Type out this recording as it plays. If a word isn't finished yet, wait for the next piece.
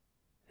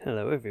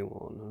Hello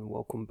everyone, and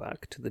welcome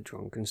back to the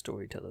Drunken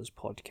Storytellers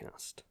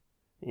podcast.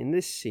 In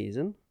this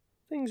season,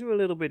 things are a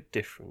little bit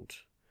different.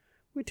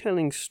 We're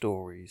telling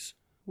stories.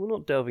 We're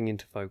not delving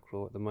into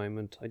folklore at the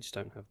moment, I just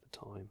don't have the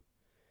time.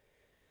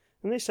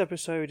 And this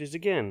episode is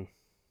again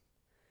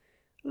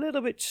a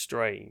little bit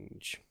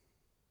strange.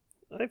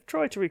 I've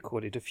tried to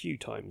record it a few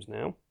times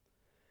now,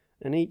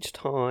 and each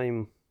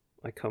time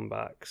I come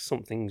back,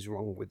 something's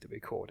wrong with the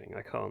recording.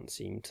 I can't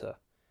seem to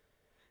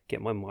get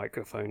my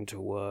microphone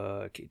to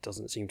work, it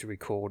doesn't seem to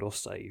record or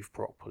save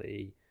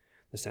properly,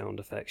 the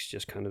sound effects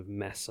just kind of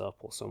mess up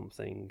or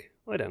something.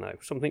 I don't know,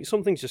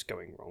 something's just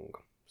going wrong,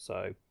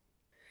 so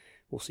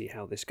we'll see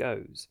how this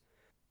goes.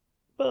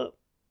 But,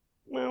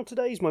 well,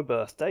 today's my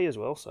birthday as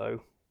well,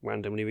 so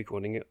randomly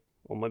recording it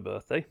on my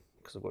birthday,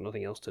 because I've got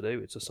nothing else to do.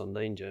 It's a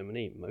Sunday in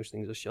Germany, most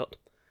things are shut.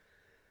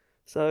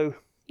 So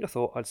I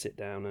thought I'd sit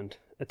down and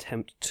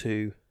attempt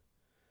to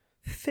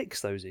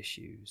fix those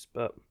issues,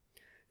 but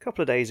a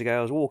couple of days ago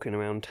I was walking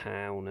around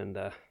town and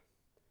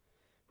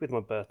with my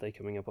birthday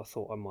coming up I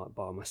thought I might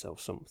buy myself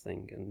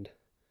something and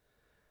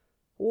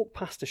walked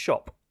past a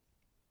shop.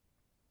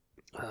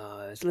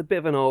 It's a bit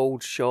of an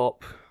old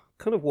shop,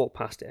 kind of walk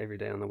past it every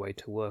day on the way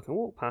to work. I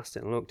walked past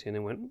it and looked in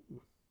and went,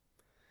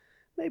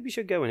 maybe you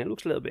should go in, it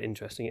looks a little bit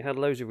interesting. It had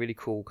loads of really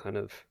cool kind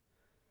of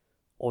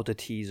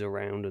oddities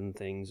around and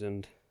things,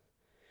 and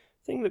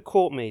the thing that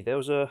caught me, there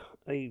was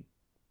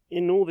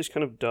in all this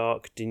kind of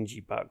dark, dingy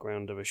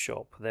background of a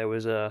shop, there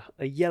was a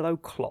yellow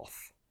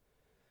cloth,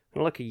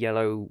 kind of like a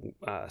yellow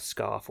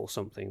scarf or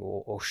something,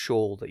 or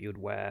shawl that you'd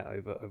wear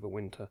over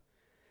winter.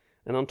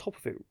 And on top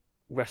of it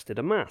rested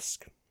a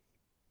mask.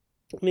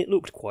 And it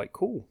looked quite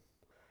cool.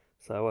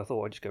 So I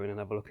thought I'd just go in and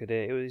have a look at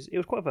it. It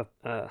was quite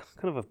kind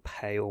of a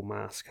pale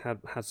mask,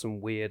 had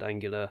some weird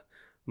angular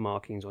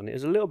markings on it. It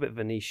was a little bit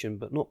Venetian,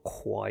 but not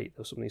quite.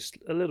 There was something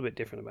a little bit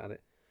different about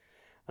it.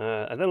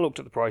 I then looked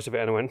at the price of it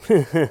and I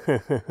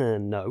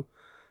went, no,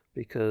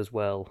 because,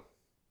 well,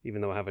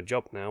 even though I have a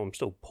job now, I'm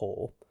still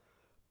poor.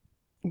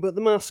 But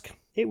the mask,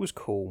 it was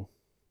cool.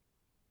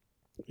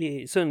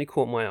 It certainly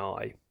caught my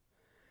eye.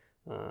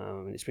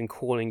 It's been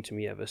calling to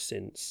me ever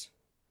since.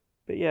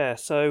 But yeah,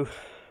 so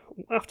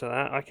after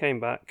that, I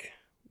came back,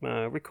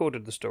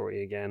 recorded the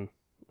story again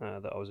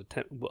that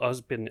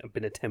I've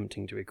been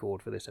attempting to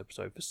record for this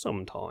episode for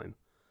some time.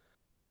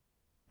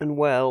 And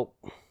well,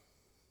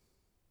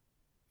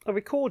 I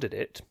recorded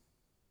it,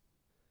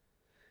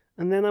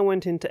 and then I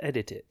went in to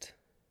edit it.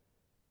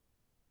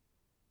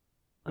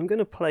 I'm going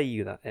to play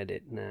you that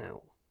edit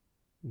now,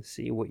 and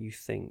see what you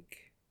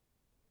think.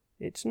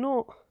 It's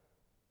not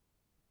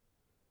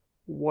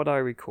what I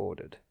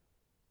recorded.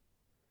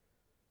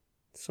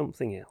 It's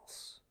something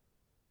else.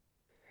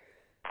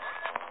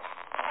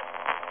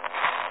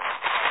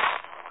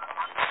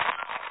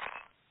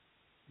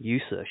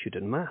 You, sir, should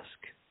unmask.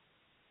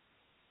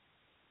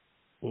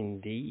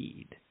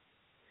 Indeed.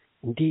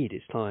 Indeed,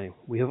 it's time.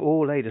 We have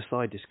all laid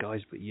aside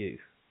disguise but you.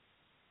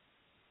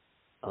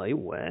 I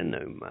wear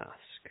no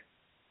mask.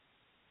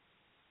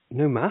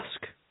 No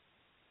mask?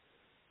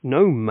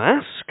 No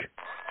mask?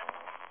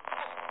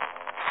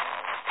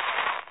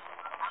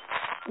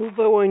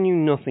 Although I knew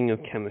nothing of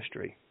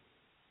chemistry,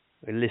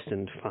 I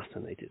listened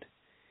fascinated.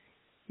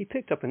 He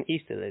picked up an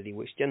Easter lily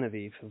which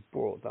Genevieve had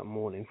brought that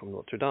morning from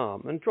Notre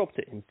Dame and dropped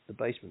it into the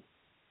basement.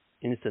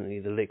 Instantly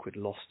the liquid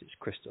lost its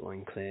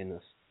crystalline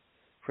clearness.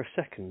 For a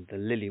second, the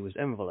lily was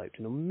enveloped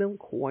in a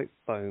milk-white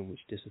foam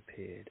which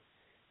disappeared,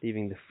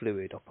 leaving the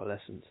fluid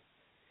opalescent.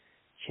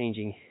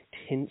 Changing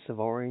tints of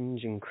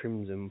orange and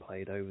crimson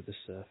played over the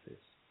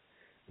surface,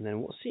 and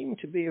then what seemed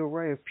to be a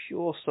ray of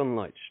pure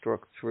sunlight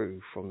struck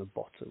through from the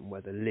bottom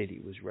where the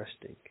lily was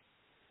resting.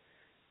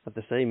 At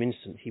the same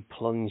instant, he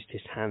plunged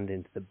his hand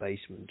into the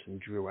basement and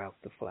drew out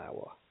the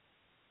flower.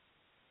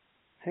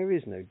 There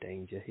is no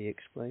danger, he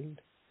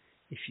explained,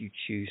 if you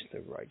choose the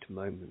right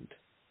moment.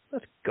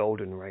 That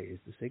golden ray is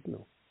the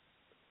signal.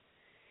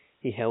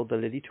 He held the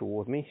lily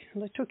toward me,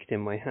 and I took it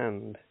in my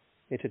hand.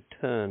 It had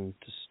turned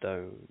to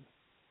stone,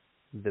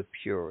 the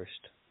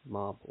purest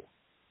marble.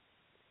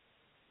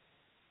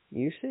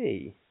 You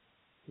see,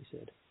 he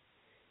said,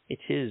 it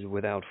is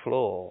without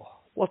flaw.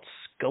 What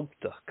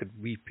sculptor could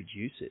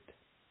reproduce it?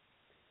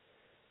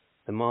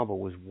 The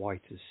marble was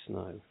white as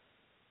snow,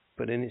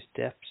 but in its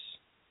depths,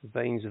 the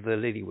veins of the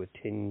lily were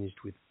tinged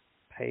with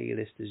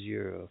palest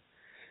azure,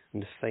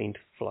 and a faint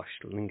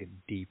flush lingered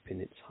deep in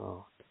its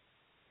heart.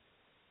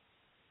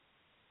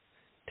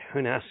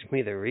 Don't ask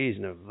me the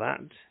reason of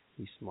that,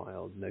 he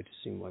smiled,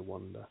 noticing my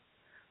wonder.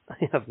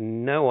 I have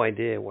no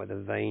idea why the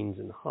veins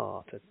and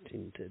heart are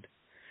tinted,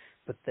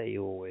 but they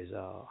always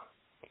are.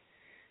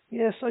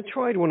 Yes, I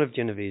tried one of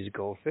Genevieve's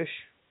goldfish.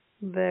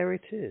 There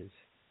it is.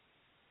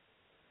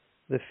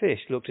 The fish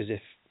looked as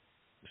if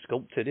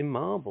sculpted in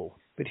marble,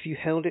 but if you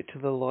held it to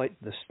the light,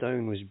 the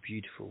stone was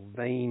beautiful,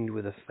 veined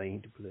with a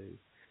faint blue,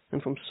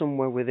 and from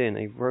somewhere within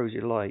a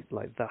rosy light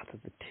like that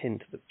of the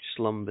tint that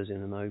slumbers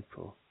in an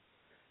opal.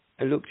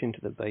 I looked into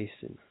the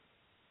basin.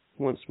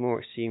 Once more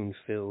it seemed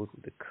filled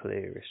with the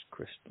clearest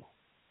crystal.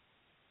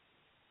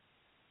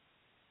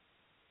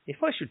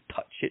 If I should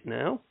touch it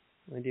now?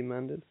 I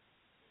demanded.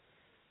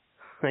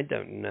 I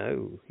don't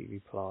know, he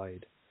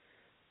replied,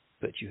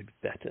 but you'd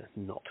better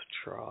not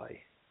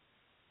try.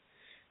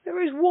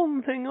 There is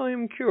one thing I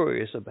am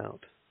curious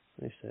about,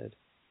 I said,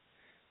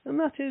 and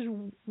that is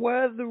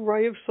where the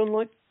ray of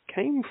sunlight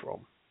came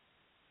from.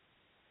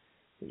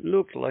 It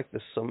looked like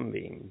the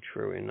sunbeam,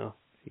 true enough,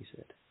 he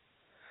said.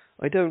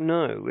 I don't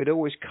know. It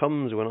always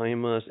comes when I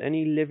immerse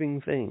any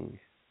living thing.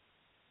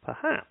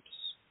 Perhaps,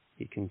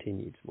 he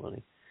continued,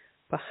 smiling,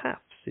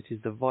 perhaps it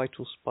is the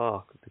vital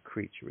spark of the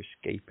creature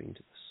escaping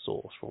to the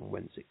source from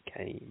whence it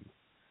came.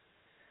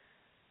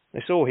 I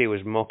saw he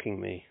was mocking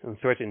me and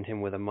threatened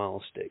him with a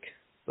mile stick,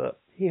 but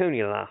he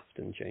only laughed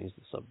and changed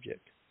the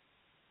subject.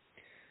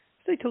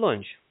 Stay to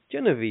lunch.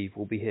 Genevieve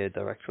will be here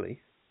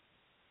directly.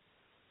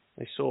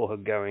 I saw her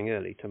going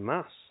early to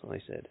Mass, I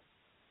said,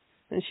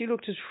 and she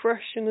looked as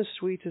fresh and as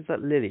sweet as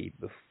that lily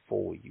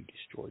before you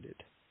destroyed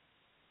it.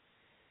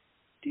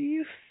 Do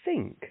you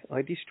think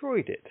I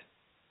destroyed it?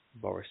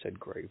 Boris said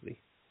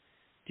gravely.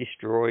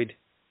 Destroyed?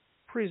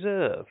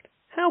 Preserved?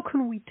 How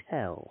can we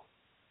tell?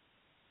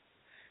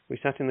 We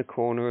sat in the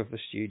corner of the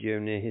studio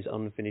near his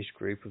unfinished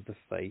group of the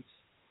Fates.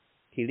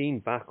 He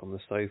leaned back on the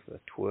sofa,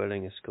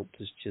 twirling a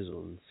sculptor's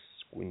chisel and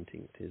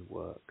squinting at his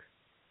work.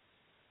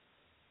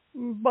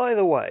 By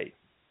the way,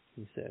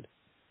 he said,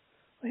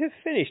 I have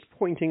finished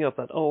pointing up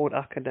that old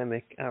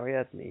academic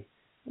Ariadne,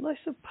 and I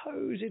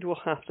suppose it will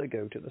have to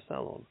go to the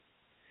salon.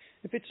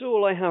 If it's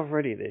all I have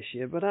ready this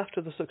year, but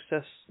after the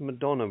success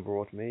Madonna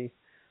brought me,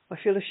 I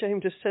feel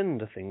ashamed to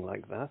send a thing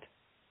like that.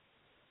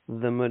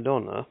 The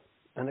Madonna,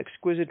 an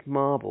exquisite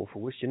marble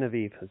for which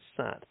Genevieve had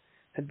sat,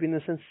 had been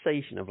the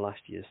sensation of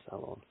last year's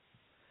salon.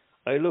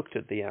 I looked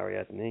at the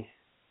Ariadne.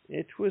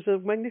 It was a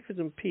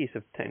magnificent piece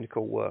of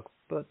technical work,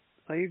 but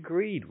I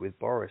agreed with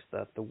Boris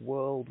that the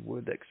world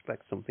would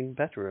expect something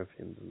better of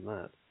him than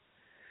that.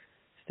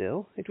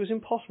 Still, it was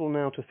impossible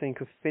now to think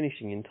of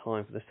finishing in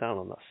time for the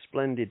salon, that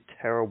splendid,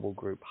 terrible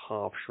group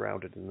half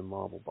shrouded in the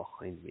marble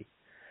behind me.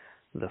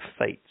 The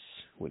Fates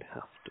would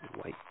have to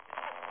wait.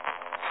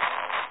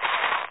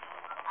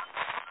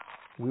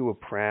 We were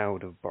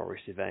proud of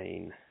Boris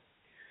Yvain.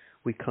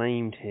 We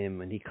claimed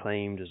him, and he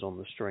claimed us on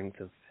the strength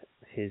of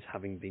his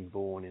having been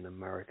born in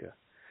America.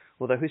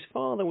 Although his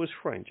father was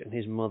French and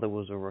his mother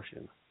was a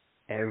Russian,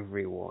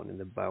 everyone in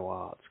the Beaux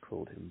Arts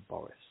called him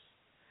Boris.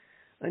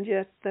 And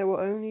yet there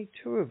were only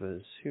two of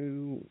us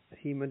who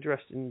he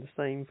addressed in the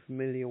same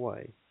familiar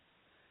way,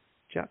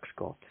 Jack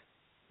Scott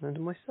and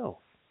myself.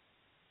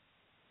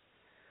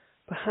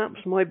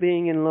 Perhaps my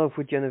being in love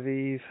with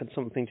Genevieve had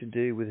something to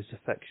do with his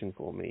affection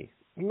for me.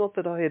 Not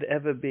that I had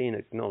ever been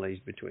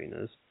acknowledged between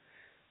us,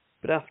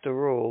 but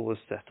after all was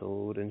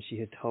settled, and she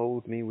had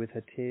told me with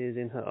her tears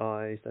in her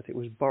eyes that it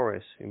was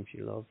Boris whom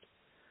she loved,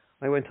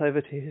 I went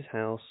over to his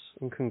house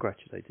and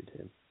congratulated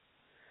him.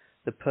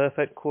 The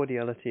perfect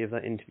cordiality of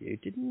that interview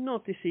did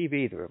not deceive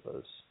either of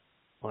us.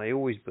 I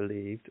always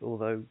believed,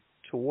 although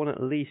to one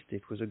at least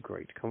it was a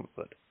great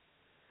comfort.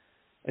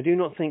 I do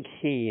not think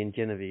he and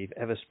Genevieve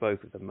ever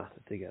spoke of the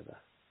matter together,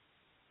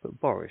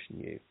 but Boris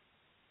knew.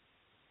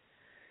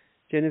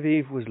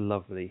 Genevieve was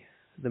lovely.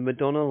 The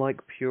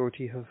Madonna-like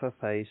purity of her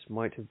face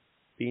might have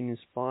been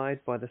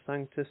inspired by the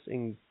Sanctus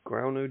in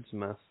Graunud's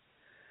Mass,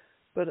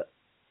 but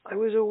I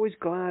was always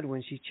glad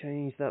when she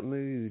changed that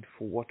mood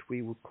for what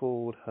we would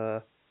call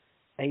her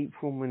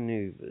April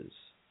manoeuvres.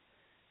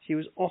 She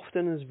was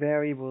often as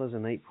variable as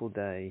an April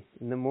day.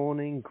 In the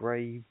morning,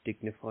 grave,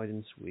 dignified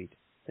and sweet.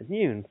 At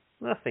noon,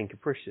 nothing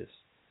capricious.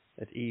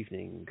 At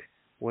evening,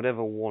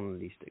 whatever one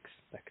least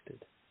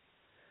expected.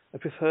 I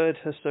preferred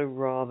her so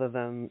rather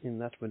than in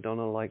that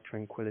Madonna-like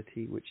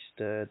tranquillity which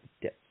stirred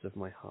the depths of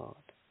my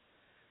heart.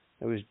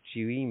 I was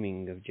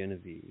dreaming of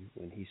Genevieve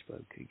when he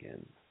spoke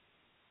again.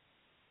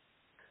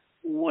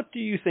 What do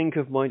you think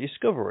of my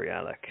discovery,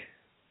 Alec?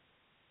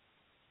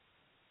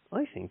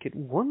 I think it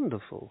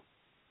wonderful.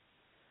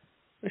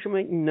 I shall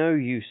make no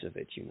use of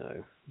it, you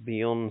know,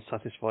 beyond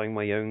satisfying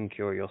my own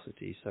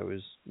curiosity, so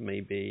as may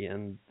be,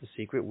 and the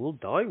secret will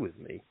die with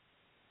me.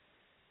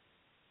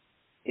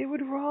 It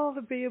would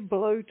rather be a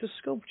blow to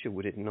sculpture,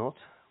 would it not?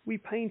 We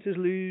painters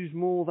lose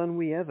more than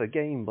we ever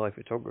gain by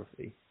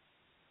photography.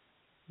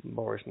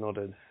 Boris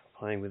nodded,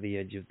 playing with the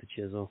edge of the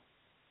chisel.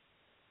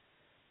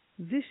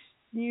 This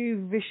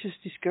new vicious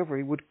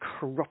discovery would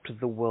corrupt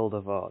the world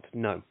of art.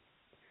 No,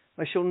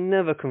 I shall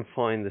never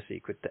confine the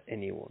secret to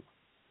anyone,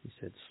 he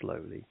said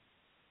slowly.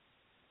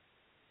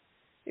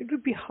 It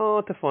would be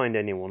hard to find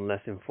anyone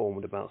less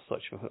informed about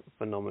such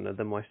phenomena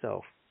than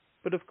myself,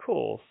 but of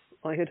course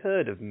I had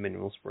heard of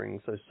mineral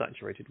springs so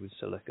saturated with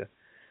silica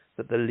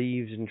that the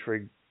leaves and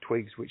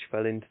twigs which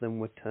fell into them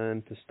were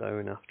turned to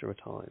stone after a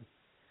time.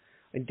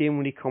 I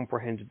dimly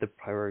comprehended the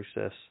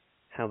process,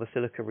 how the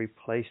silica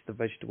replaced the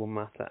vegetable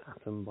matter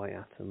atom by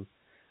atom,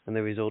 and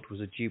the result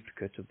was a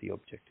duplicate of the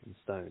object in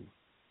stone.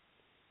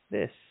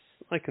 This,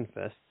 I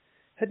confess,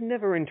 had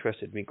never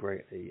interested me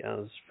greatly,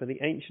 as for the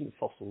ancient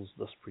fossils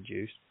thus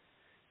produced,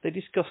 they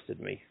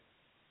disgusted me.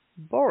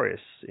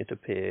 Boris, it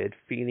appeared,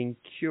 feeling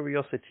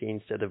curiosity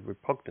instead of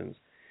repugnance,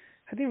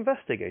 had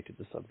investigated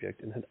the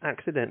subject and had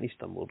accidentally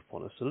stumbled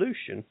upon a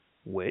solution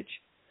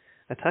which,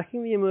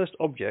 attacking the immersed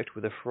object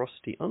with a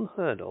ferocity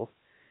unheard of,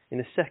 in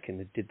a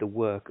second did the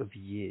work of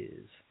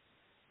years.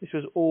 This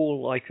was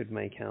all I could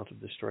make out of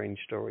the strange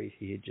story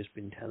he had just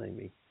been telling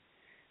me.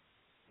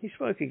 He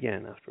spoke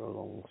again after a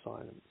long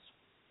silence.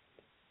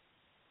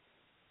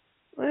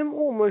 I am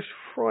almost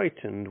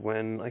frightened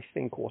when I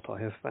think what I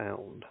have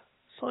found.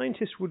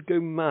 Scientists would go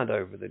mad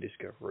over the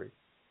discovery.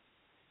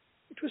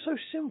 It was so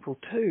simple,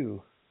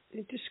 too.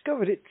 It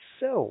discovered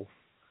itself.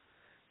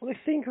 When I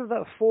think of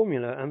that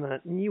formula and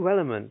that new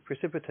element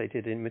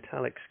precipitated in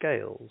metallic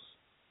scales...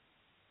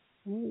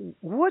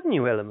 What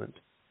new element?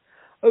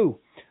 Oh,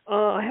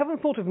 I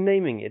haven't thought of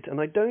naming it, and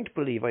I don't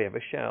believe I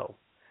ever shall.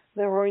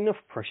 There are enough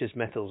precious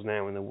metals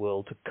now in the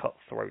world to cut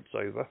throats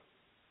over.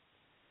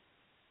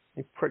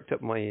 I pricked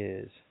up my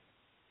ears.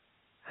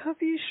 Have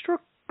you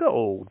struck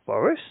gold,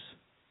 Boris?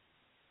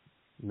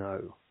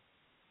 No.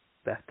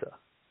 Better.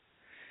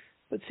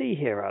 But see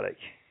here, Alec,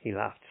 he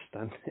laughed,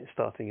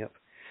 starting up.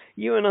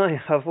 You and I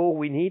have all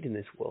we need in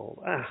this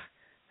world. Ah,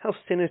 how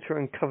sinister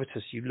and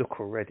covetous you look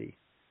already.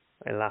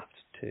 I laughed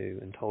too,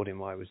 and told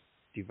him I was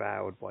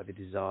devoured by the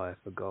desire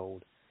for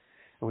gold,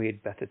 and we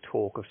had better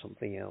talk of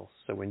something else.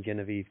 So when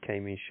Genevieve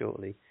came in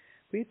shortly,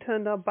 we had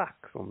turned our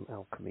backs on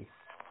alchemy.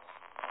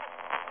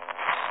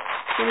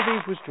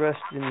 Genevieve was dressed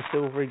in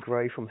silvery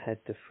grey from head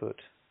to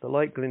foot. The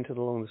light glinted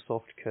along the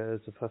soft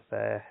curves of her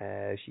fair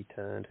hair as she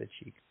turned her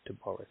cheek to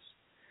Boris.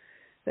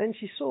 Then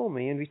she saw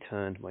me and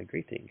returned my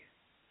greeting.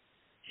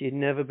 She had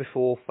never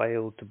before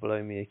failed to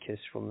blow me a kiss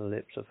from the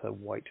lips of her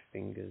white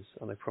fingers,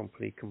 and I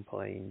promptly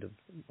complained of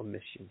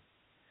omission.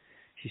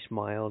 She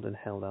smiled and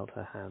held out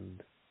her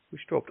hand,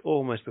 which dropped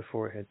almost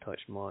before it had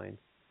touched mine.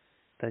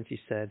 Then she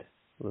said,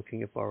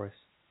 looking at Boris,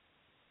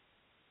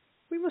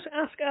 "We must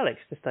ask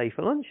Alex to stay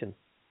for luncheon."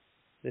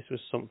 This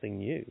was something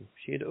new.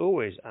 She had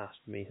always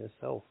asked me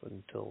herself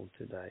until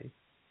today.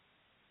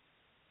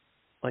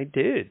 "I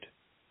did,"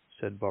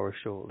 said Boris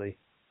shortly.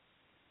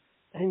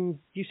 "And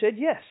you said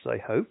yes, I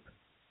hope?"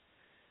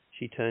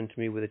 She turned to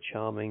me with a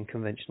charming,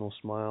 conventional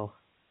smile.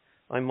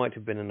 I might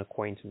have been an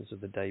acquaintance of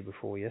the day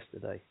before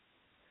yesterday.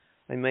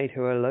 I made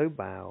her a low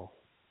bow.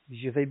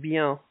 "Je vais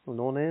bien,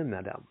 non,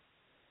 madame."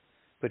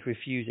 But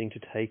refusing to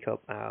take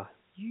up our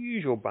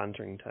usual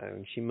bantering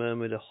tone, she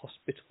murmured a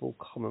hospitable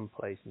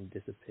commonplace and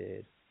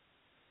disappeared.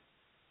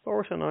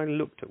 Boris and I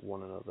looked at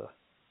one another.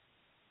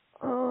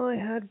 "I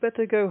had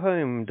better go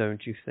home,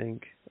 don't you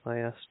think?" I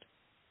asked.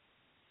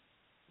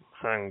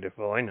 "Hanged if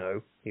I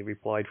know," he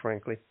replied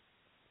frankly.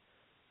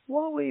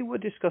 While we were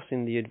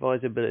discussing the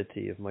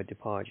advisability of my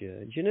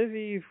departure,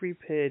 Genevieve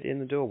reappeared in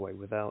the doorway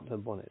without her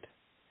bonnet.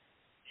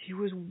 She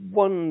was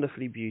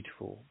wonderfully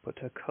beautiful, but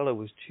her colour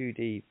was too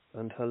deep,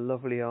 and her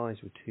lovely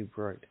eyes were too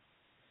bright.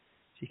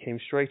 She came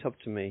straight up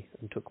to me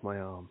and took my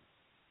arm.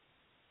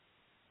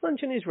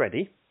 "Luncheon is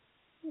ready.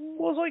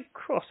 Was I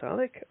cross,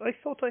 Alec? I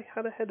thought I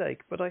had a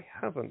headache, but I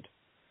haven't.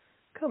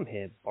 Come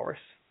here,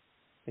 Boris."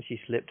 And she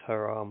slipped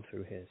her arm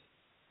through his.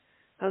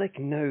 "Alec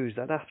knows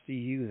that after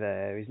you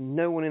there is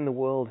no one in the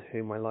world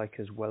whom I like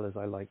as well as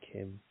I like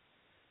him.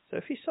 So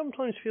if he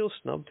sometimes feels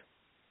snubbed,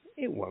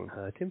 it won't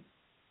hurt him."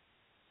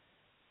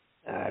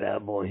 "Ah,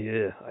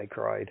 bonjour," I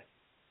cried.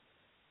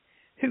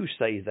 "Who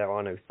says there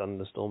are no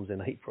thunderstorms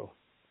in April?"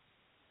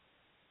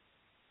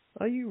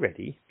 "Are you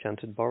ready?"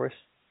 chanted Boris.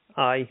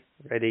 "Aye,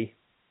 ready."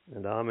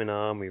 And arm in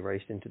arm we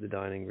raced into the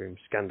dining room,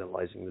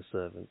 scandalizing the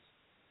servants.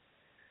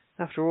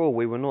 After all,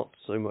 we were not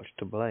so much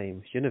to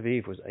blame.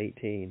 Genevieve was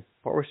 18,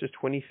 Boris was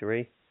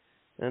 23,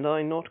 and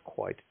I not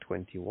quite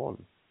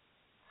 21.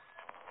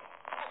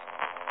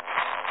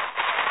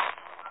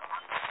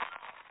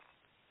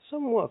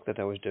 Some work that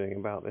I was doing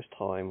about this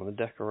time on the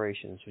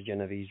decorations for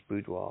Genevieve's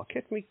boudoir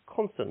kept me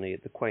constantly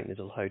at the quaint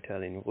little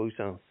hotel in Rue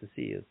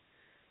Saint-Cécile.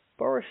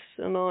 Boris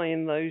and I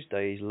in those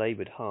days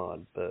laboured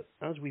hard, but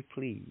as we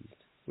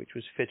pleased, which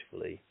was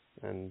fitfully,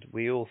 and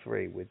we all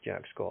three, with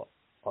Jack Scott,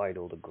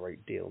 idled a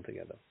great deal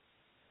together.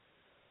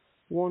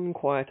 One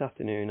quiet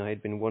afternoon I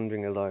had been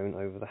wandering alone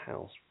over the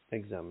house,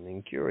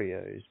 examining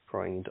curios,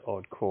 prying into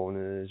odd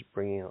corners,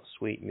 bringing out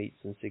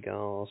sweetmeats and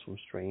cigars from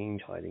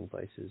strange hiding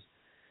places,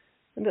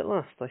 and at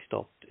last I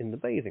stopped in the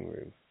bathing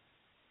room.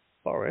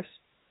 Boris,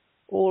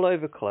 all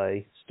over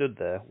clay, stood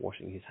there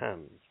washing his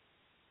hands.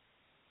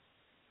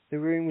 The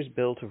room was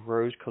built of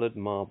rose-coloured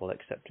marble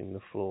excepting the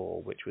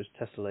floor, which was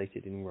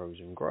tessellated in rose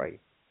and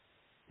grey.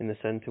 In the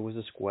centre was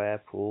a square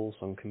pool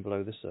sunken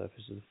below the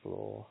surface of the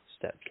floor.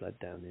 Steps led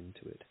down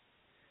into it.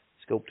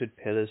 Sculptured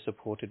pillars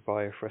supported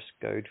by a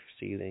frescoed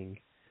ceiling.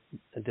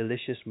 A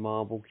delicious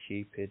marble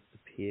Cupid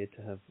appeared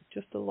to have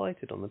just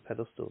alighted on the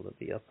pedestal at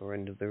the upper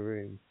end of the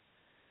room.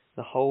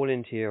 The whole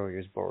interior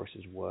is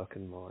Boris's work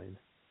and mine.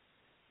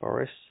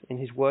 Boris, in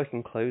his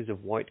working clothes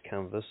of white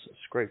canvas,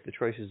 scraped the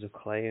traces of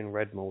clay and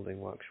red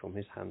moulding wax from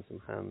his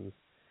handsome hands,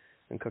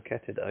 and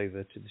coquetted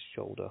over to the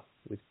shoulder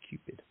with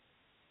Cupid.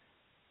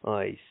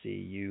 "I see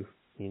you,"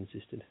 he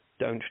insisted.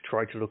 "Don't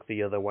try to look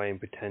the other way and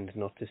pretend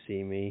not to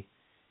see me.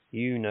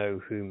 You know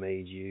who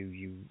made you,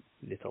 you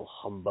little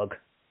humbug."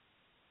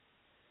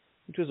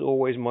 It was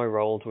always my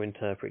role to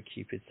interpret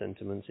Cupid's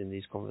sentiments in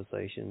these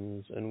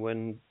conversations, and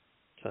when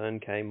turn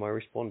came I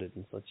responded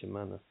in such a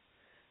manner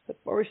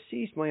that Boris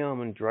seized my arm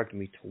and dragged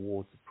me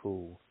towards the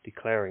pool,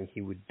 declaring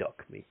he would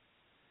duck me.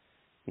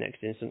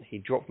 Next instant he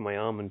dropped my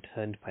arm and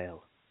turned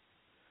pale.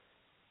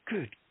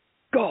 "Good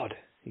God!"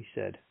 he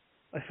said.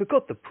 "I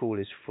forgot the pool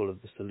is full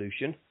of the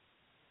solution."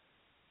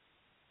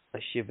 I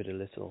shivered a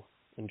little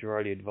and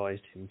dryly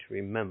advised him to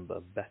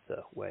remember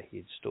better where he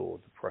had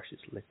stored the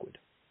precious liquid.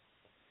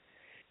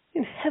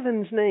 "In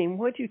heaven's name,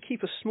 why do you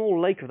keep a small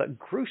lake of that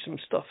gruesome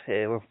stuff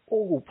here, of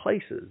all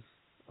places?"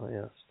 I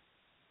asked.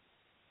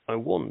 "I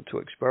want to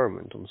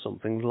experiment on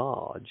something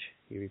large,"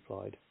 he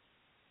replied.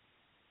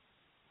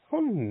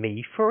 "On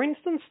me, for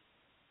instance?"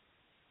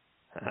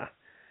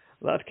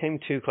 That came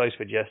too close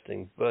for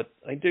jesting, but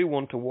I do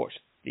want to watch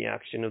the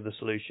action of the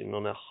solution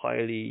on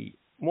a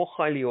more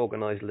highly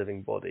organized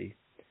living body.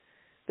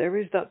 There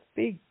is that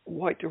big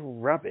white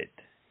rabbit,"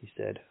 he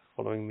said,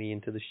 following me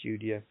into the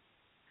studio.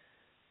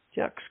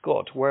 Jack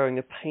Scott, wearing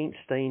a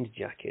paint-stained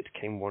jacket,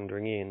 came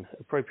wandering in,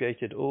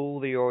 appropriated all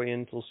the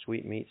oriental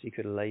sweetmeats he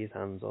could lay his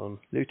hands on,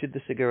 looted the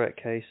cigarette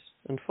case,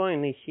 and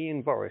finally he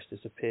and Boris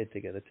disappeared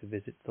together to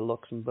visit the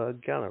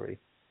Luxembourg Gallery,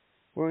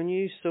 where a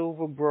new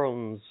silver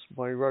bronze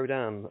by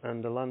Rodin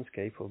and a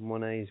landscape of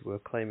Monet's were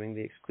claiming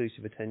the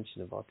exclusive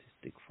attention of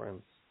artistic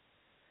France.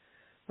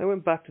 I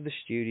went back to the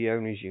studio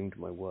and resumed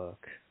my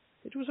work.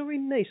 It was a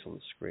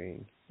Renaissance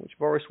screen, which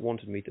Boris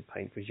wanted me to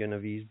paint for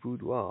Genevieve's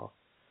boudoir,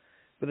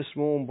 but the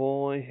small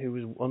boy, who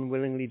was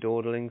unwillingly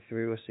dawdling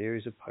through a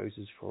series of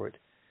poses for it,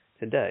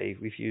 today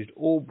refused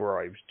all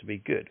bribes to be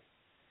good,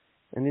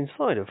 and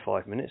inside of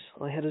 5 minutes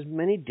I had as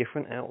many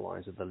different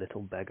outlines of the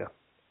little beggar.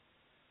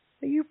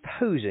 "Are you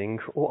posing,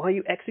 or are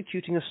you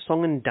executing a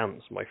song and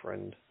dance, my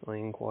friend?" I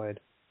inquired.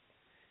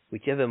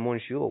 "Whichever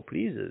monsieur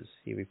pleases,"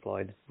 he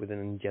replied with an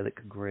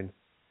angelic grin.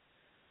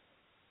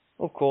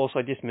 Of course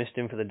I dismissed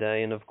him for the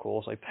day, and of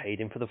course I paid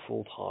him for the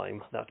full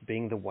time, that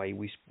being the way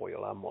we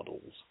spoil our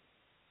models.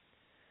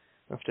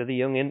 After the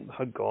young imp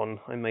had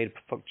gone, I made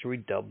perfunctory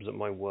dubs at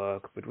my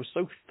work, but was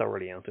so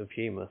thoroughly out of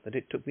humour that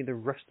it took me the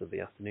rest of the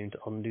afternoon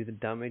to undo the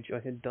damage I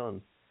had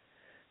done.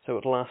 So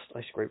at last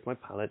I scraped my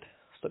palette,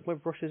 stuck my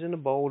brushes in a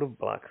bowl of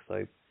black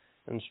soap,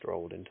 and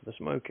strolled into the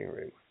smoking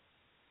room.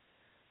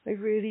 I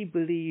really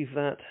believe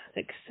that,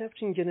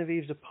 excepting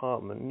Genevieve's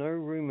apartment, no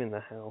room in the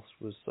house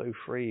was so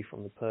free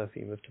from the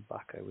perfume of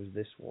tobacco as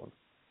this one.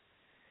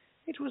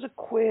 It was a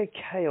queer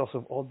chaos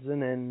of odds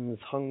and ends,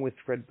 hung with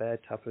threadbare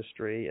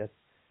tapestry.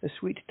 A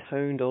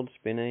sweet-toned old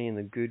spinet in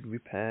the good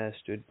repair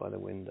stood by the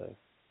window.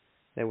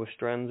 There were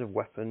strands of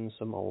weapons,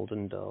 some old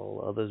and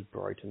dull, others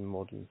bright and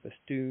modern,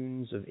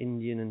 festoons of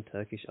Indian and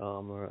Turkish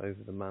armour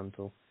over the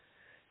mantel,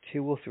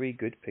 2 or 3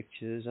 good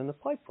pictures, and a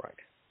pipe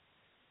rack.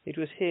 It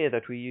was here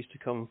that we used to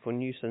come for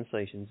new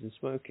sensations in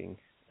smoking.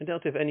 I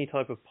doubt if any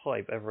type of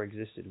pipe ever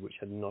existed which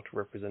had not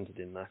represented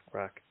in that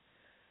rack.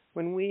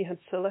 When we had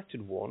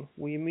selected one,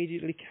 we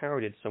immediately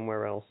carried it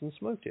somewhere else and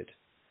smoked it,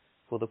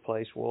 for the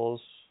place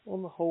was,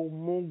 on the whole,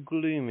 more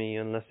gloomy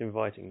and less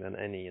inviting than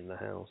any in the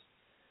house.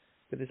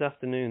 But this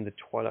afternoon the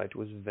twilight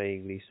was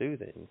vaguely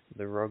soothing.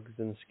 The rugs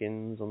and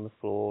skins on the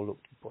floor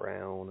looked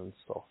brown and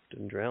soft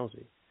and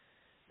drowsy.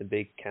 The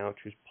big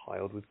couch was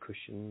piled with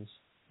cushions.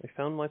 I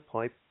found my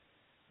pipe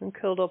and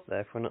curled up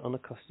there for an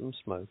unaccustomed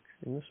smoke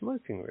in the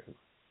smoking room.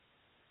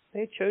 I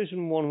had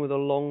chosen one with a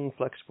long,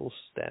 flexible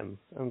stem,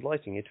 and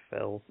lighting it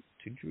fell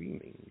to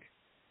dreaming.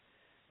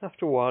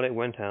 After a while it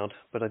went out,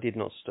 but I did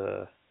not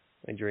stir.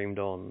 I dreamed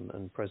on,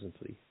 and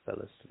presently fell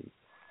asleep.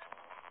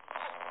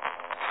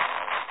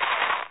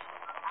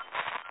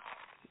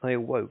 I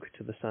awoke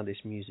to the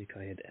saddest music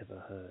I had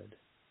ever heard.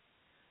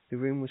 The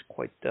room was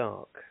quite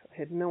dark. I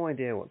had no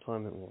idea what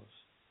time it was.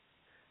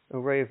 A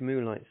ray of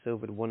moonlight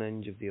silvered one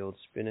edge of the old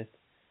spinet,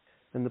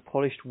 and the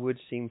polished wood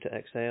seemed to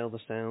exhale the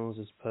sounds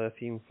as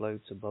perfume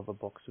floats above a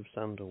box of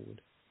sandalwood.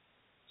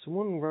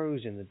 Someone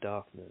rose in the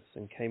darkness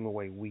and came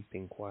away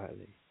weeping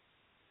quietly,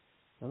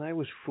 and I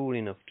was fool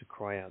enough to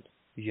cry out,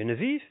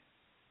 "Genevieve?"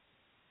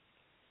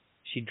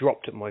 She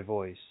dropped at my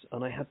voice,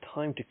 and I had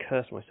time to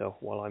curse myself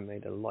while I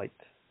made a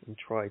light and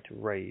tried to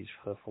raise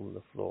her from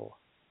the floor.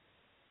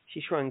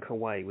 She shrank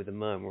away with a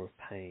murmur of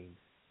pain.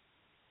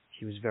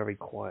 She was very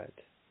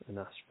quiet and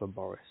asked for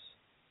Boris.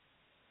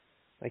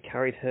 I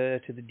carried her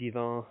to the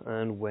divan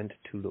and went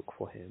to look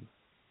for him.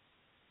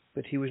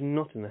 But he was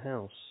not in the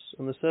house,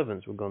 and the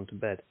servants were gone to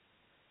bed.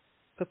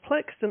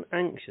 Perplexed and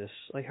anxious,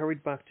 I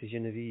hurried back to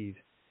Genevieve.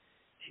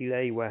 She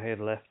lay where I had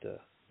left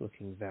her,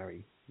 looking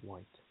very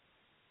white.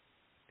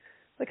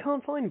 "I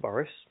can't find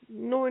Boris,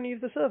 nor any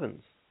of the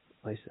servants,"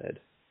 I said.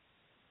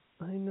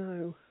 "I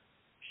know,"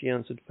 she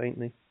answered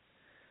faintly.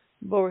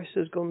 "Boris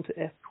has gone to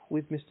Ep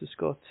with Mr.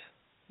 Scott.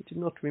 He did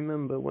not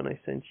remember when I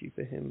sent you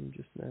for him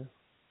just now."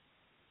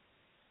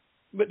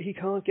 "But he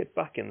can't get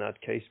back in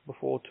that case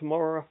before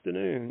tomorrow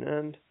afternoon,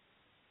 and...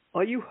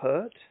 Are you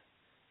hurt?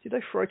 Did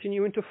I frighten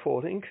you into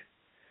falling?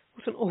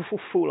 What an awful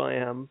fool I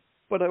am,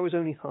 but I was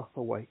only half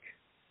awake.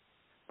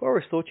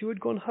 Boris thought you had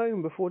gone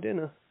home before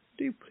dinner.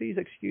 Do please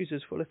excuse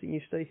us for letting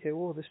you stay here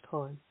all this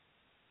time."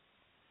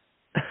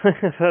 I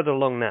have had a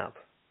long nap,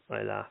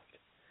 I laughed,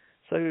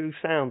 so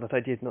sound that I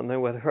did not know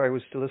whether I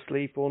was still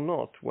asleep or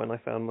not when I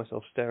found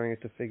myself staring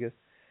at a figure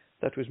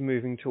that was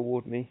moving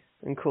toward me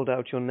and called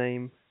out your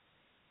name.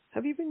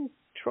 Have you been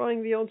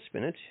trying the odd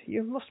spinet?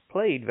 You must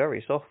played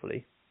very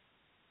softly.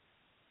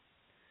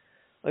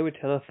 I would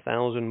tell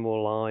 1,000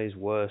 more lies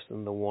worse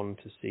than the one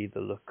to see the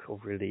look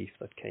of relief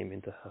that came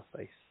into her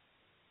face.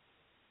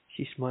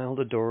 She smiled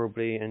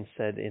adorably and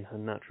said in her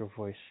natural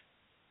voice,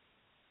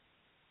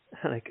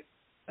 Alec,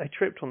 I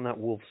tripped on that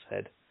wolf's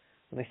head,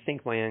 and I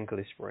think my ankle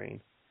is sprained.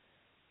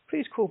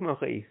 Please call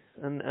Marie,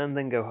 and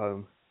then go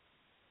home.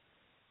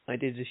 I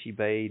did as she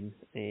bade,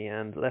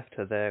 and left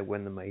her there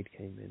when the maid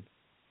came in.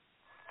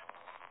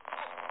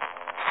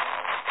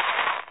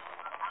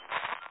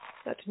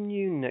 At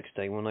noon next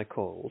day when I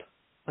called,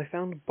 I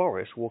found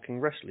Boris walking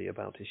restlessly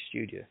about his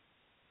studio.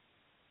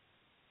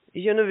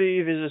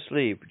 Genevieve is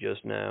asleep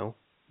just now,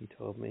 he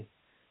told me.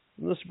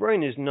 The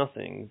sprain is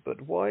nothing,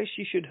 but why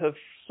she should have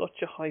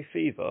such a high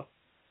fever,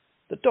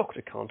 the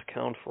doctor can't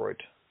account for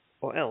it,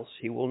 or else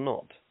he will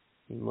not,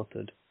 he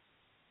muttered.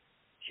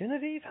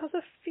 Genevieve has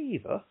a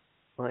fever?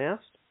 I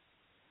asked.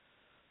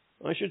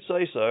 I should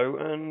say so,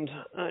 and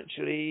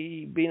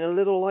actually been a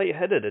little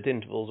light-headed at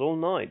intervals all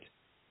night.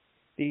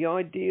 The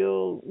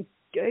ideal,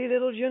 gay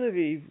little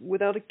Genevieve,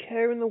 without a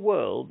care in the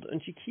world,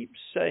 and she keeps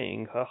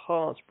saying her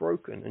heart's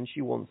broken and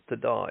she wants to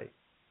die.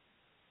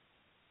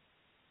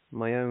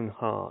 My own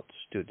heart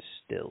stood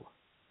still.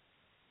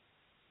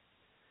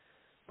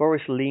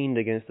 Boris leaned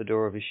against the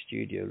door of his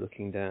studio,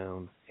 looking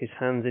down, his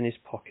hands in his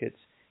pockets,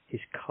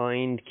 his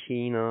kind,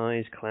 keen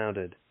eyes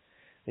clouded,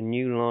 a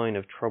new line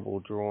of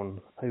trouble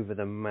drawn over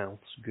the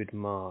mouth's good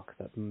mark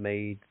that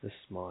made the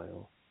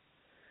smile.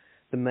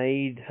 The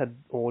maid had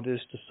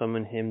orders to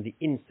summon him the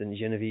instant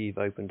Genevieve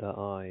opened her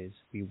eyes.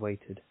 We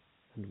waited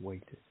and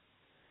waited.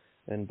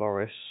 Then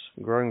Boris,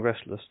 growing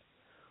restless,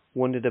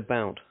 wandered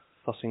about,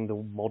 fussing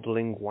the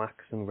modelling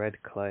wax and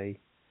red clay.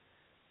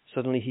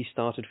 Suddenly he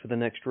started for the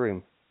next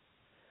room.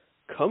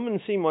 Come and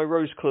see my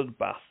rose-coloured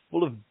bath,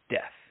 full of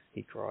death,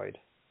 he cried.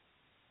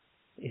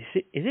 Is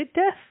it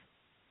death?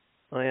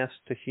 I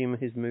asked to humour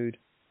his mood.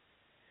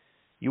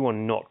 You are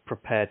not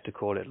prepared to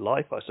call it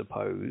life, I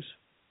suppose,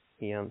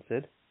 he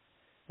answered.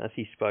 As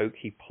he spoke,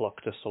 he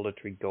plucked a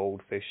solitary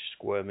goldfish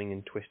squirming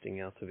and twisting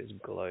out of its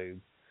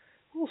globe.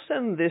 We'll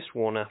send this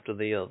one after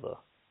the other,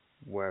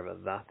 wherever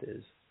that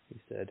is, he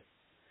said.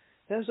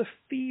 There was a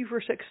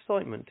feverish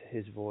excitement to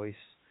his voice.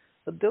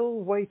 A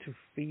dull weight of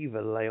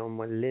fever lay on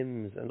my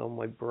limbs and on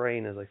my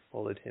brain as I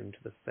followed him to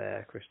the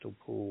fair crystal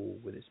pool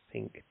with its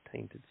pink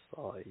tainted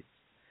sides,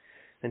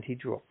 and he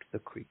dropped the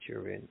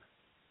creature in.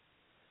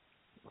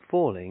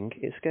 Falling,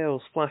 its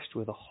scales flashed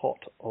with a hot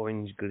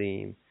orange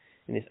gleam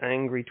in its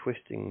angry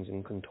twistings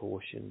and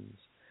contortions.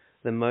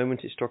 The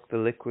moment it struck the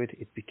liquid,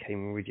 it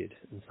became rigid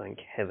and sank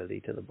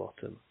heavily to the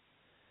bottom.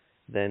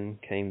 Then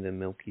came the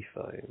milky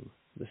foam,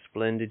 the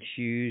splendid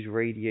hues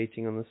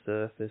radiating on the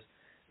surface,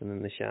 and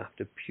then the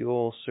shaft of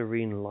pure,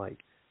 serene light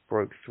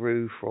broke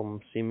through from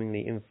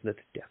seemingly infinite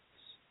depths.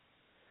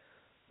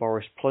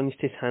 Boris plunged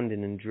his hand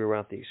in and drew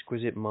out the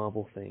exquisite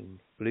marble thing,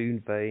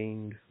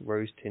 blue-veined,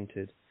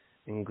 rose-tinted,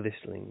 and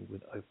glistening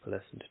with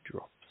opalescent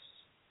drops.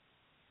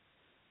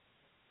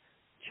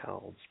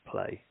 Child's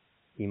play,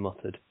 he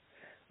muttered,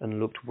 and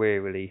looked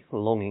wearily,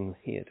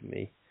 longingly at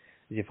me,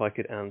 as if I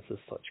could answer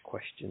such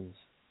questions.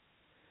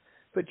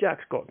 But Jack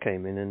Scott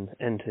came in and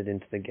entered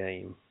into the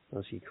game,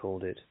 as he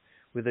called it,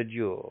 with a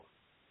jaw.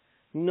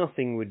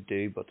 Nothing would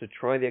do but to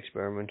try the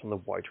experiment on the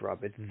white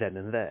rabbit then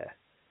and there.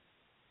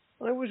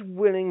 I was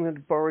willing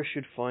that Boris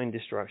should find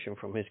distraction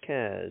from his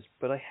cares,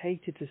 but I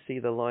hated to see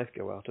the life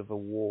go out of a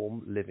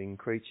warm, living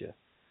creature,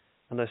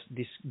 and I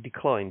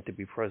declined to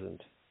be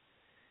present.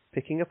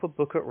 Picking up a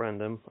book at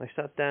random, I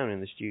sat down in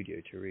the studio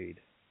to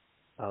read.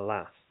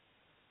 Alas,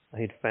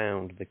 I had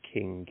found The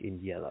King in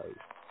Yellow.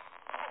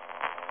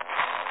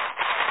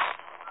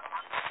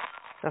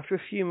 After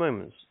a few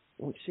moments,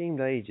 which seemed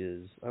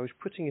ages, I was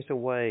putting it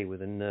away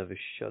with a nervous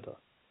shudder,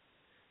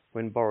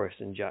 when Boris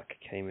and Jack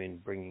came in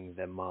bringing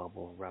their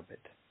marble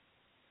rabbit.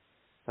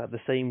 At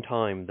the same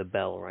time the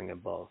bell rang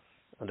above,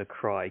 and a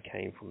cry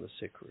came from the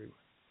sick room.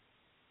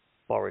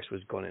 Boris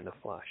was gone in a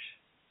flash,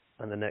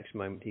 and the next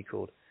moment he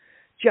called,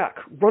 Jack,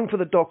 run for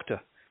the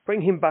doctor!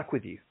 Bring him back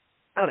with you!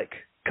 Alec,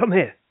 come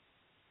here!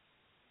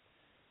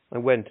 I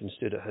went and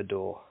stood at her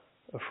door.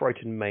 A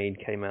frightened maid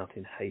came out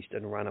in haste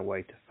and ran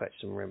away to fetch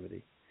some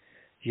remedy.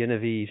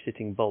 Genevieve,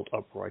 sitting bolt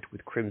upright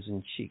with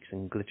crimson cheeks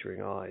and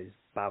glittering eyes,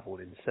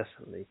 babbled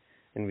incessantly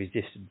and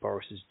resisted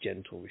Boris's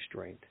gentle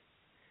restraint.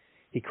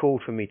 He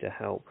called for me to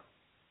help.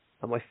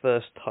 At my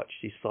first touch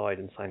she sighed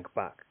and sank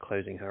back,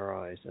 closing her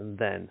eyes, and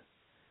then,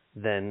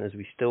 as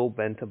we still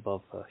bent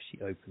above her,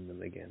 she opened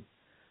them again,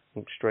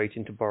 looked straight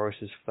into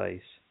Boris's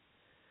face,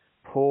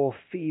 poor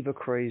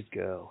fever-crazed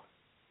girl,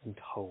 and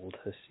told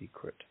her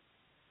secret.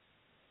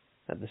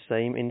 At the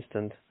same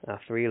instant, our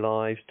 3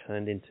 lives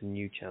turned into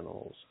new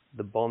channels.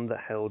 The bond that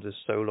held us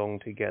so long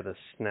together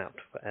snapped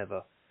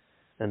forever,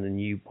 and a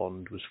new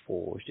bond was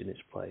forged in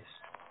its place.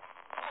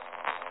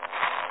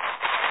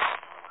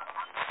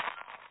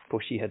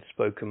 for she had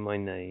spoken my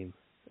name,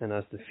 and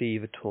as the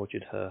fever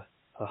tortured her,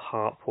 her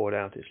heart poured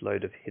out its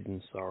load of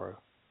hidden sorrow.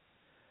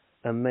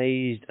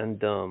 Amazed and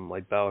dumb,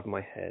 I bowed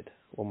my head,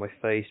 while my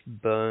face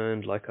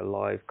burned like a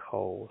live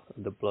coal,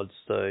 and the blood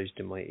surged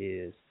in my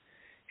ears,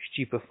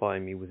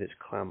 stupefying me with its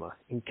clamour,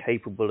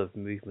 incapable of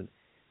movement,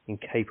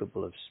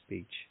 incapable of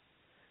speech.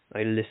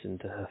 I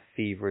listened to her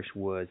feverish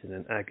words in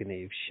an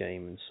agony of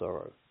shame and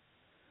sorrow.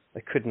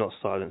 I could not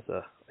silence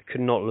her. I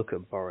could not look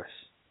at Boris.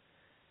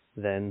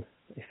 Then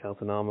I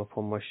felt an arm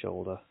upon my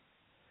shoulder,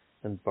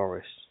 and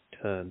Boris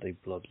turned a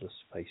bloodless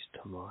face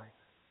to mine.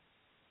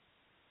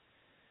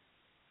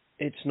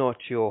 "It's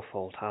not your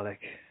fault,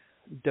 Alec.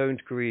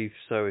 Don't grieve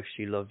so if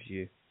she loves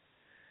you."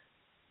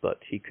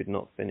 But he could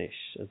not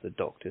finish as the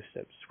doctor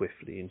stepped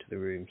swiftly into the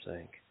room,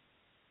 saying,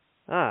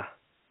 "Ah,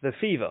 the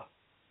fever!"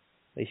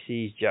 They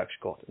seized Jack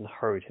Scott and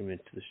hurried him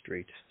into the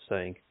street,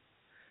 saying,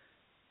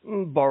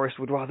 "Boris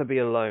would rather be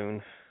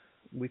alone."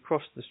 We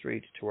crossed the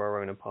street to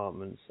our own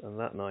apartments, and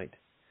that night,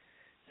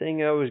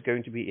 seeing I was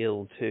going to be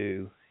ill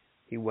too,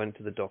 he went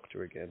to the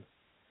doctor again.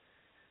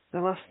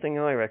 The last thing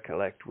I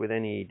recollect with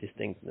any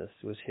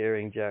distinctness was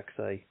hearing Jack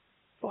say,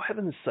 "For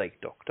heaven's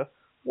sake, doctor,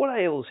 what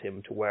ails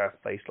him to wear a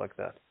face like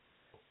that?"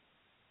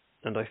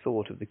 And I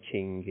thought of the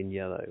King in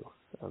Yellow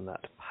and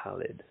that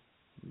pallid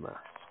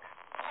mask.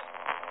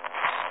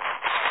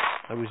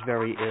 I was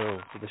very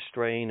ill with the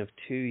strain of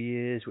 2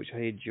 years which I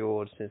had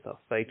endured since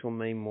that fatal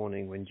May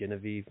morning when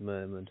Genevieve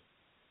murmured,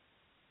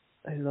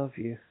 "I love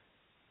you,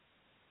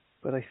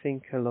 but I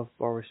think I love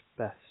Boris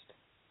best,"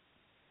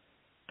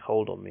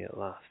 told on me at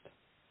last.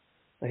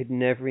 I had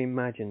never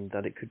imagined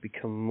that it could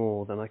become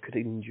more than I could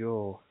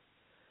endure.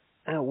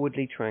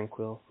 Outwardly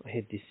tranquil, I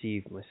had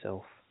deceived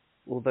myself,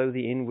 although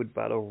the inward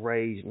battle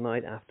raged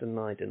night after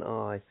night, and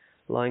I,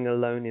 lying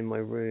alone in my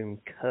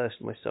room,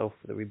 cursed myself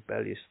for the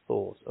rebellious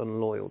thoughts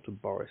unloyal to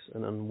Boris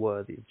and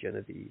unworthy of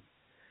Genevieve.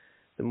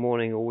 The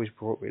morning always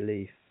brought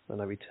relief,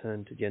 and I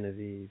returned to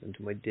Genevieve and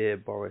to my dear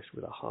Boris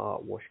with a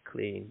heart washed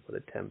clean by the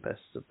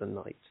tempests of the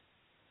night.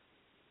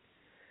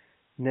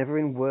 Never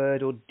in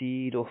word or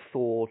deed or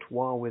thought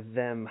while with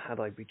them had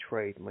I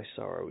betrayed my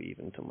sorrow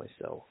even to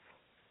myself.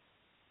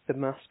 The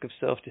mask of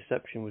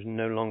self-deception was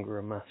no longer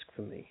a mask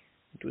for me.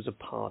 It was a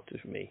part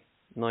of me.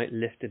 Night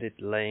lifted it,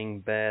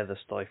 laying bare the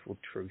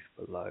stifled truth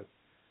below.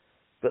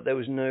 But there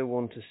was no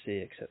one to see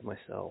except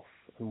myself,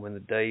 and when the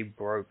day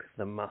broke,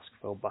 the mask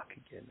fell back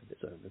again of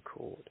its own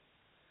accord.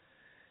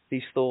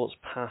 These thoughts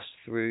passed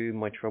through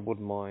my troubled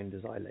mind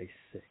as I lay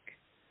sick,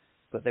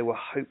 but they were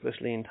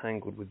hopelessly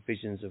entangled with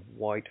visions of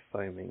white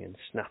foaming and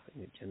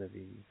snapping at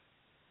Genevieve,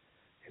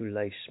 who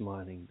lay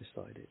smiling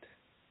beside it.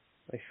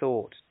 I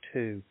thought,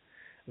 too,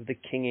 of the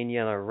King in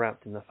Yellow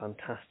wrapped in the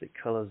fantastic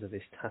colours of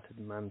his tattered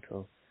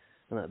mantle,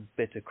 and that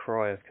bitter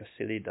cry of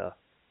Casilida,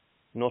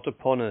 "Not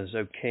upon us,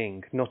 O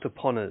King, not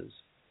upon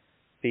us!"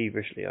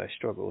 Feverishly I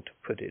struggled to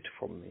put it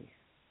from me,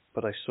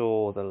 but I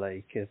saw the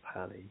lake of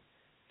Hali,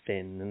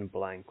 thin and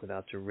blank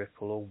without a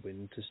ripple or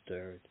wind to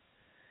stir it,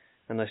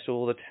 and I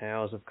saw the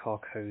towers of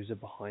Carcosa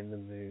behind the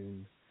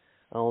moon,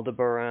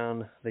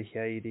 Aldebaran, the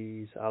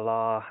Hyades,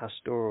 Allah,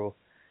 Hastur,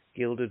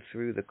 gilded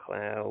through the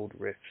cloud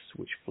rifts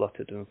which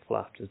fluttered and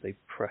flapped as they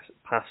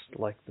passed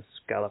like the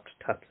scalloped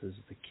tatters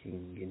of the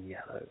King in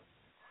Yellow.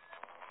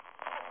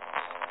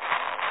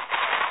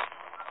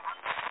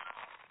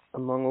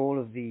 Among all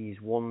of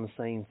these, one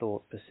sane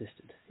thought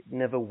persisted. It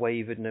never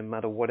wavered, no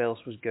matter what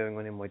else was going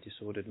on in my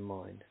disordered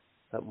mind,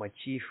 that my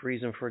chief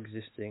reason for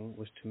existing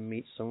was to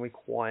meet some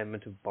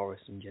requirement of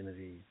Boris and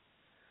Genevieve.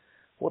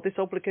 What this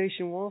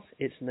obligation was,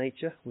 its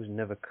nature, was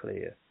never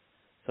clear.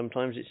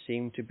 Sometimes it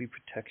seemed to be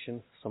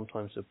protection,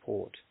 sometimes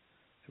support,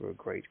 through a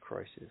great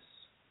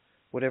crisis.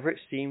 Whatever it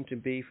seemed to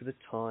be for the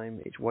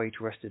time, its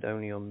weight rested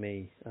only on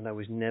me, and I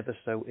was never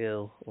so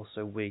ill or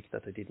so weak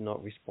that I did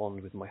not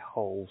respond with my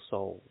whole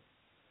soul.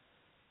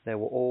 There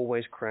were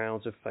always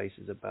crowds of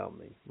faces about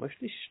me,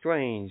 mostly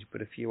strange,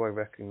 but a few I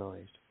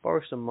recognized,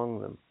 Boris among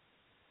them.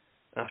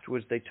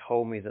 Afterwards they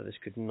told me that this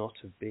could not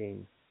have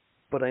been,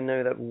 but I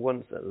know that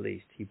once at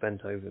least he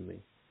bent over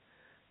me.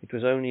 It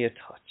was only a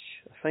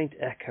touch, a faint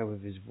echo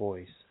of his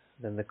voice,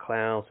 then the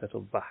cloud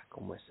settled back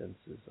on my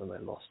senses and I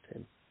lost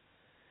him.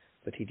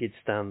 But he did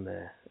stand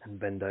there and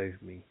bend over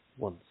me,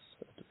 once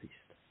at least.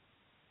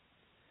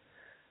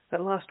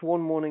 At last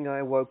one morning I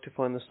awoke to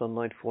find the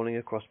sunlight falling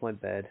across my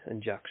bed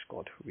and Jack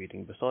Scott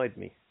reading beside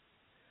me.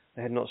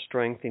 I had not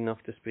strength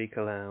enough to speak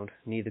aloud,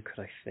 neither could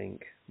I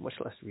think, much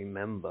less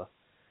remember,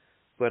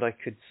 but I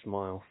could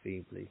smile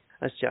feebly,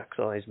 as Jack's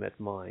eyes met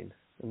mine,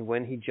 and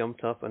when he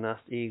jumped up and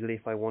asked eagerly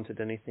if I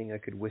wanted anything, I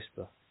could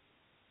whisper,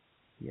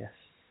 "Yes,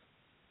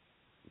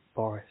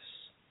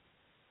 Boris."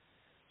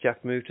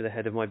 Jack moved to the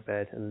head of my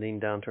bed and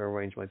leaned down to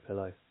arrange my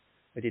pillow.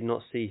 I did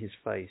not see his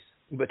face,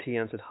 but he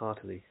answered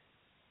heartily,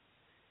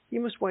 "You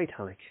must wait,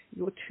 Alec.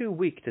 You are too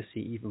weak to see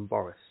even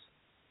Boris."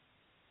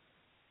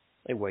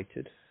 I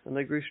waited, and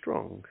I grew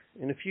strong.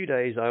 In a few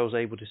days I was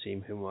able to see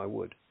whom I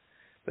would,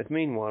 but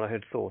meanwhile I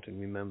had thought and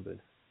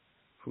remembered.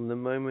 From the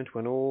moment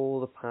when all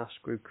the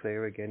past grew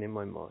clear again in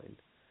my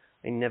mind,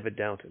 I never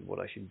doubted what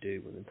I should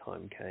do when the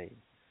time came,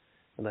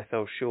 and I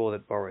felt sure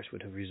that Boris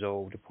would have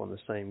resolved upon the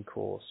same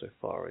course so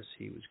far as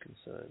he was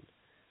concerned,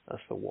 as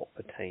for what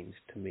pertained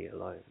to me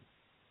alone.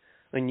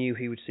 I knew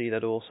he would see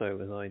that also,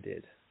 as I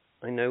did.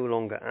 I no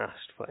longer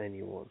asked for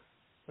anyone.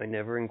 I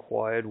never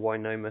inquired why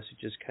no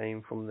messages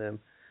came from them,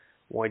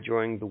 why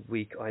during the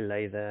week I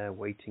lay there,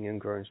 waiting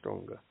and growing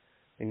stronger.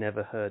 I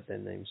never heard their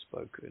names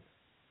spoken.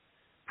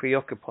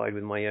 Preoccupied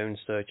with my own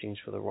searchings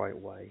for the right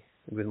way,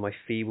 and with my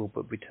feeble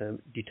but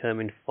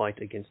determined fight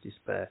against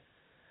despair,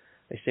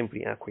 I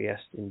simply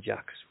acquiesced in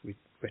Jack's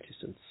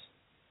reticence,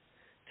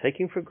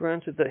 taking for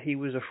granted that he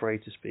was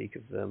afraid to speak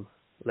of them,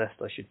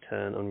 lest I should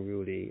turn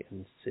unruly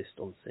and insist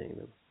on seeing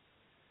them.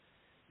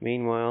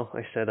 Meanwhile,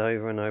 I said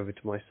over and over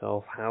to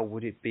myself, how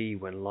would it be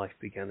when life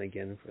began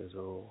again for us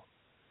all?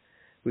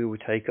 We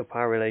would take up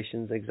our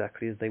relations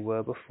exactly as they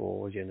were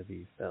before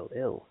Genevieve fell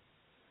ill.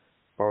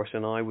 Boris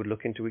and I would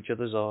look into each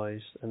other's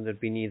eyes, and there'd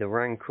be neither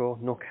rancor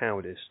nor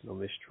cowardice nor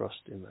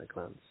mistrust in that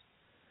glance.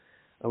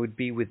 I would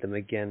be with them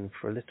again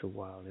for a little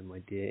while in my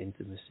dear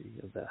intimacy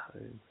of their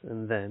home,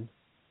 and then,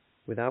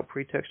 without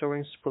pretext or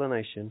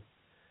explanation,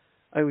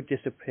 I would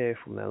disappear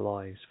from their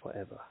lives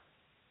forever.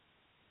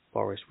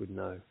 Boris would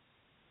know.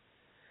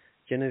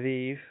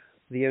 Genevieve,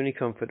 the only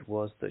comfort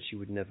was that she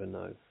would never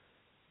know.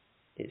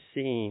 It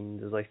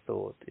seemed, as I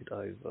thought it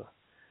over,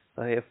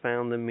 that I had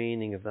found the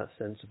meaning of that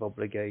sense of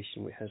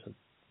obligation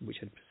which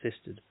had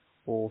persisted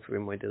all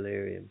through my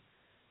delirium,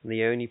 and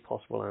the only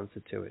possible answer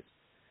to it.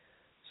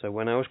 So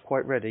when I was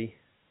quite ready,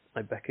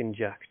 I beckoned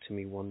Jack to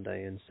me one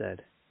day and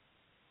said,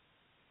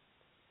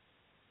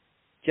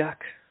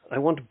 "Jack, I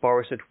want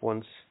Boris at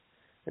once,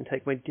 and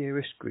take my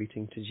dearest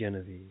greeting to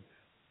Genevieve."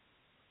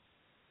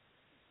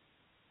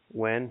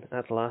 When,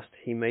 at last,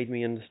 he made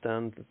me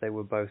understand that they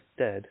were both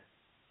dead,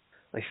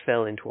 I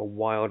fell into a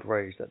wild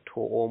rage that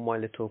tore all my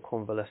little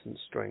convalescent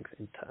strength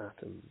into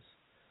atoms.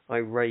 I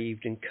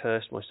raved and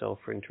cursed myself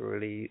for into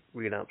a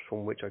relapse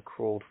from which I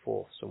crawled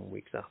forth some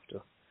weeks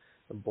after,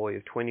 a boy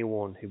of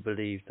 21 who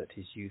believed that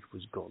his youth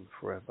was gone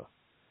forever.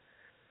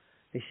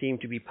 I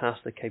seemed to be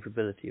past the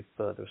capability of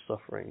further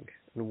suffering,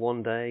 and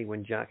one day,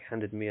 when Jack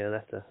handed me a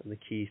letter and the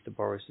keys to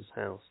Boris's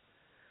house,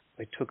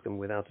 I took them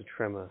without a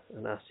tremor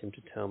and asked him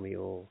to tell me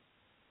all.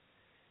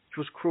 It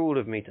was cruel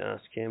of me to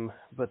ask him,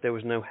 but there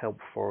was no help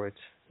for it,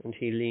 and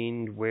he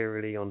leaned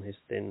wearily on his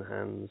thin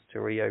hands to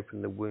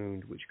reopen the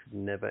wound which could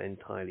never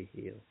entirely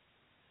heal.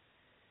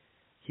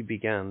 He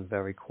began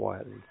very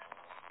quietly.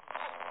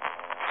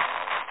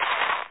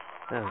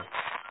 "Now,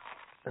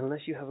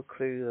 unless you have a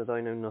clue that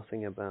I know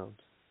nothing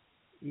about,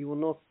 you will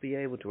not be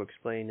able to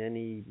explain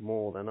any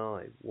more than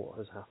I what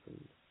has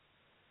happened.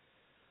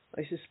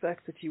 I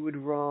suspect that you would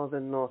rather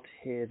not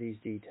hear these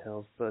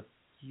details, but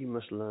you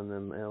must learn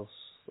them,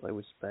 else I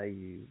would spare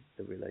you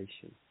the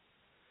relation.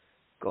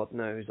 God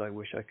knows I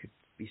wish I could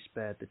be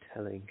spared the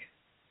telling.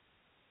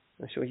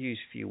 I shall use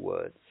few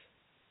words.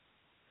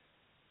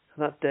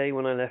 That day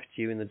when I left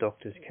you in the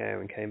doctor's care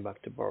and came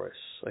back to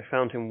Boris, I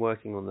found him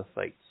working on the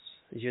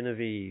fates.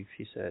 Genevieve,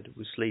 he said,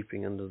 was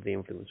sleeping under the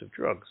influence of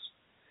drugs.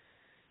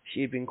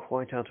 She had been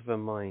quite out of her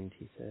mind,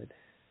 he said.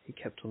 He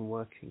kept on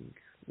working,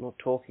 not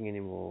talking any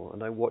more,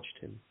 and I watched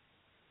him.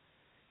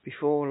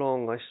 Before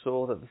long I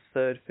saw that the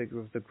third figure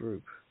of the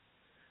group,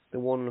 the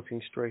one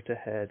looking straight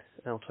ahead,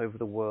 out over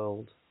the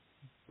world,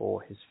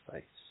 bore his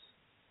face.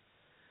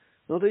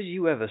 Not as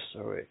you ever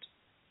saw it,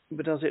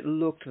 but as it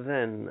looked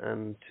then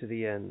and to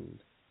the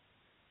end.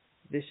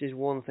 This is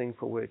one thing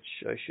for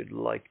which I should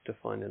like to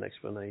find an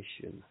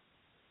explanation,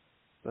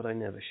 but I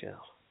never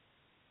shall.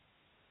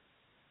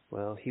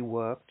 Well, he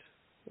worked,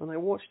 and I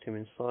watched him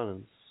in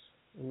silence,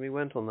 and we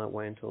went on that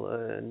way until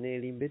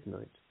nearly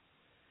midnight.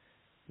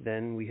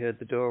 Then we heard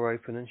the door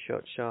open and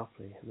shut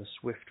sharply, and a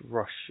swift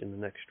rush in the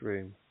next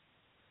room.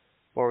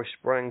 Boris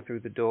sprang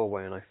through the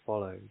doorway, and I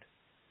followed.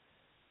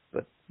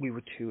 But we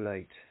were too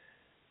late.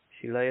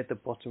 She lay at the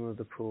bottom of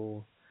the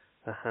pool,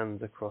 her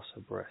hands across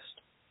her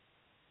breast.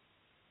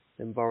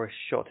 Then Boris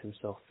shot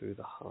himself through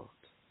the heart.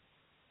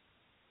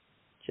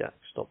 Jack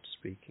stopped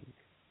speaking.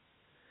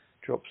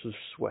 Drops of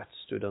sweat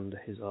stood under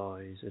his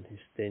eyes, and his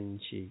thin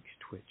cheeks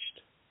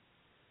twitched.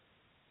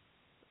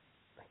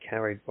 I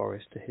carried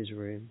Boris to his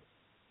room.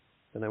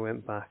 Then I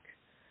went back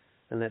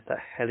and let that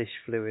hellish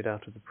fluid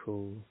out of the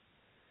pool,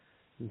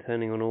 and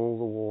turning on all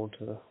the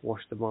water,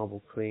 washed the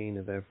marble clean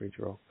of every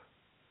drop.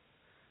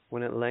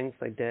 When at length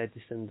I dared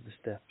descend the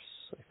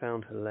steps, I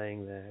found her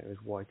laying there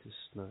as white as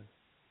snow.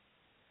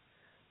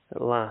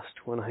 At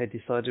last, when I had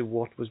decided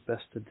what was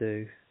best to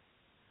do,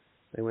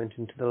 I went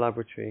into the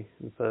laboratory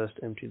and first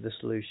emptied the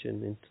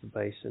solution into the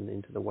basin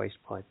into the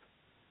waste pipe.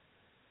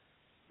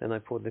 Then I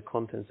poured the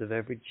contents of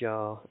every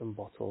jar and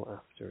bottle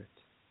after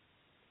it.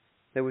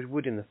 There was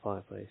wood in the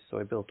fireplace, so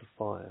I built a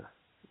fire,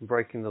 and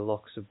breaking the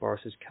locks of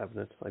Boris's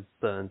cabinet, I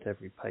burnt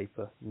every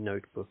paper,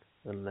 notebook,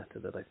 and letter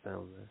that I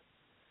found there.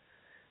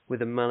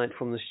 With a mallet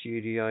from the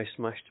studio, I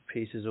smashed to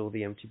pieces all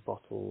the empty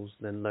bottles,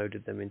 then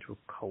loaded them into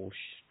a coal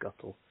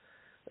scuttle.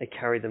 I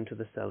carried them to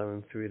the cellar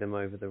and threw them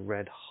over the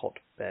red-hot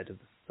bed of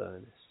the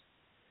furnace.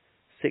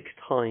 6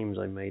 times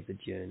I made the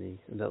journey,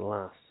 and at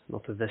last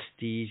not a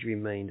vestige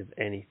remained of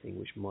anything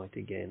which might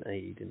again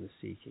aid in the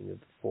seeking of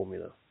the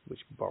formula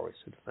which Boris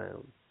had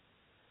found.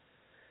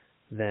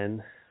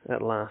 Then,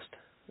 at last,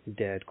 I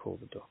dared call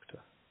the doctor.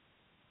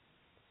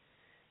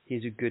 He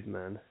is a good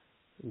man,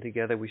 and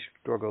together we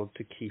struggled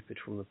to keep it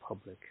from the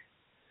public.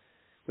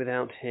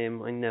 Without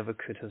him, I never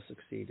could have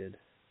succeeded.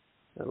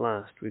 At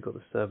last, we got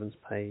the servants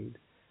paid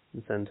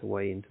and sent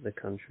away into the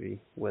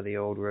country, where the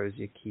old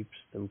Rosier keeps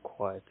them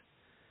quiet,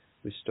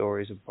 with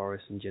stories of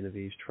Boris and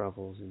Genevieve's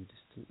travels in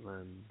distant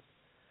lands,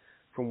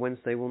 from whence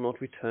they will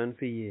not return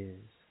for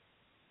years.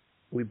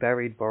 We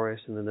buried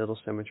Boris in the little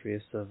cemetery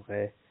of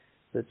S3E3.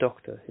 The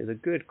doctor is a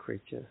good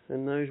creature,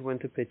 and knows when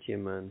to pity a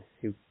man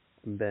who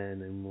can bear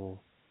no more.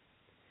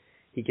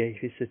 He gave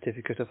his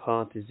certificate of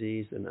heart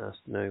disease and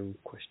asked no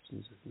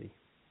questions of me.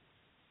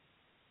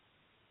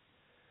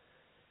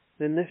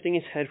 Then, lifting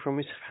his head from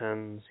his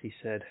hands, he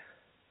said,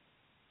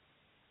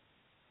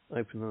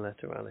 "Open the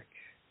letter, Alec.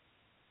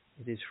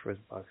 It is for us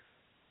both."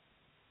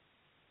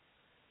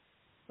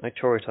 I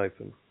tore it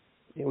open.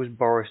 It was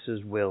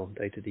Boris's will,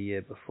 dated a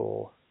year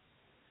before.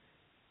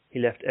 He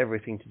left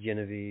everything to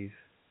Genevieve.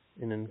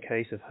 In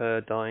case of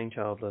her dying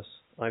childless,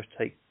 I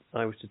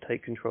was to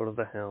take control of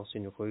the house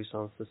in Rue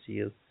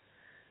Saint-Cécile,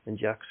 and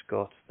Jack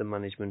Scott the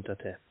management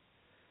at F.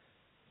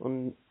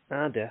 On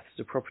our deaths,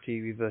 the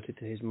property reverted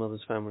to his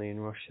mother's family in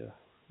Russia,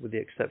 with the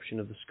exception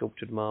of the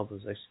sculptured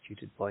marbles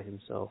executed by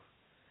himself.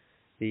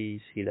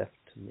 These he left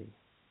to me.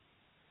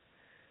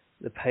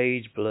 The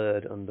page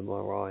blurred under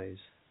my eyes,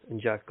 and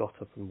Jack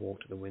got up and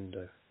walked to the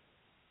window.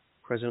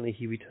 Presently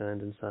he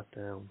returned and sat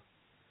down.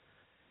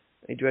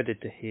 I dreaded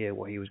to hear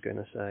what he was going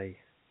to say,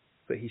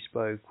 but he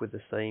spoke with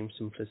the same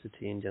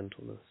simplicity and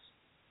gentleness.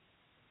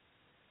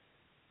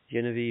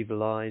 Genevieve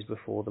lies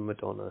before the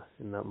Madonna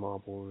in that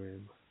marble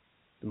room.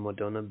 The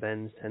Madonna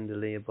bends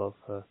tenderly above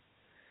her,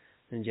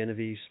 and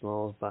Genevieve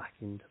smiles back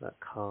into that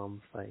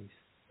calm face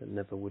that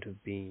never would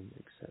have been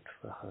except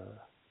for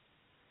her.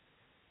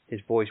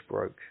 His voice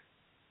broke.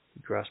 He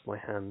grasped my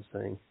hand,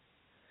 saying,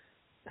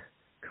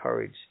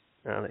 "Courage,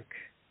 Alec."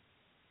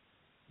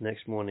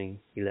 Next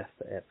morning he left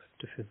for Ep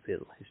to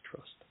fulfill his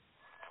trust.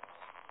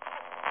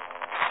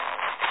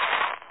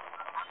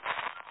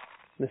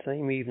 The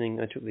same evening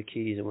I took the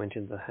keys and went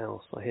into the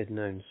house I had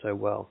known so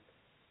well.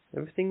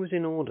 Everything was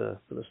in order,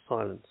 but the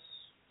silence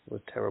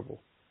was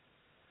terrible.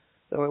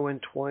 Though I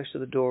went twice to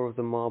the door of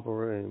the marble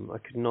room, I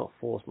could not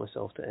force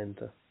myself to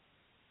enter.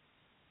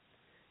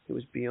 It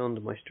was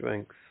beyond my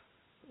strength.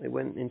 I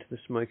went into the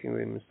smoking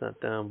room and sat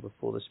down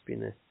before the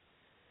spinnet.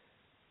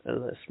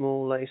 A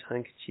small lace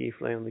handkerchief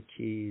lay on the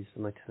keys,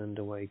 and I turned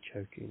away,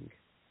 choking.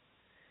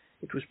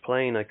 It was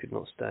plain I could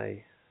not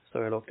stay,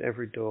 so I locked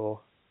every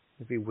door,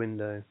 every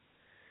window,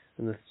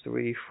 and the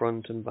 3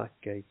 front and back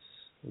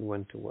gates, and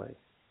went away.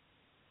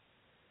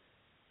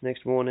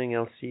 Next morning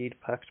Alcide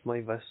packed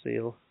my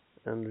Vasile,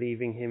 and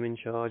leaving him in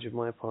charge of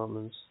my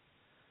apartments,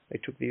 I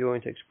took the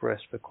Orient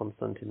Express for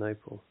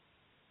Constantinople.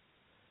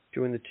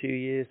 During the 2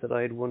 years that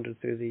I had wandered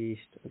through the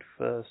East, at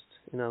first,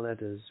 in our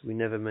letters, we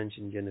never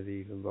mentioned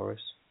Genevieve and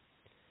Boris,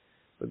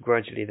 but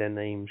gradually their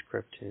names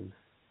crept in.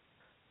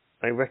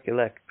 I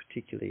recollect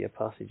particularly a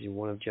passage in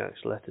one of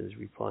Jack's letters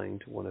replying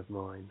to one of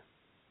mine.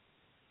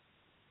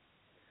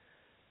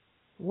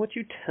 "What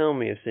you tell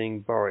me of seeing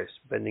Boris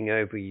bending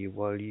over you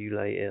while you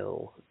lay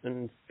ill,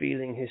 and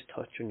feeling his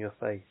touch on your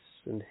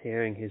face, and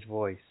hearing his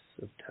voice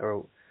of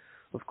terror,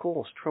 of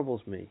course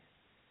troubles me.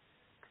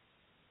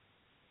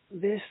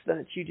 This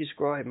that you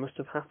describe must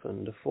have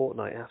happened a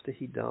fortnight after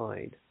he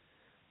died.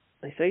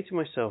 I say to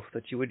myself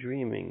that you were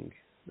dreaming,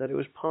 that it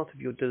was part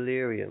of your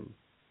delirium.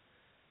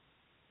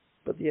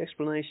 But the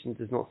explanation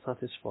does not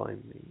satisfy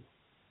me,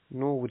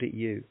 nor would it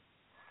you.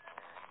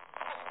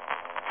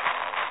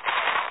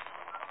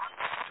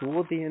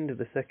 Toward the end of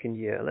the 2nd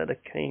year, a letter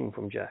came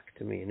from Jack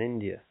to me in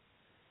India,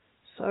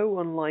 so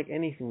unlike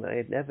anything that I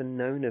had ever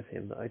known of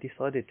him that I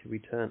decided to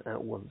return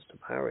at once to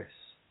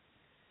Paris.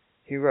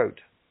 He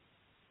wrote,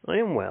 "I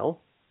am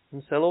well,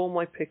 and sell all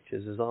my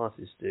pictures as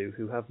artists do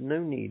who have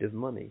no need of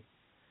money.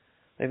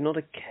 I have not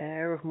a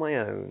care of my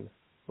own,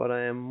 but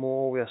I am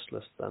more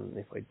restless than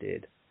if I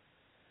did.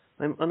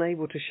 I am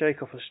unable to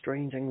shake off a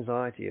strange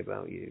anxiety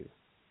about you.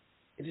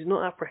 It is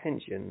not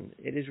apprehension,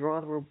 it is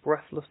rather a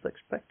breathless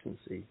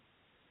expectancy.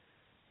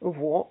 Of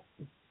what?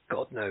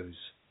 God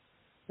knows.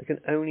 I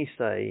can only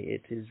say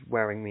it is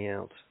wearing me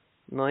out.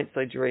 Nights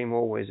I dream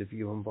always of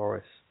you and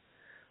Boris.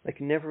 I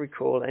can never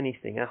recall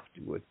anything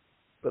afterward,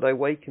 but I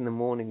wake in the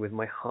morning with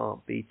my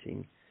heart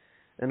beating,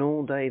 and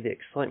all day the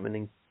excitement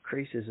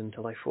increases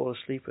until I fall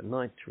asleep at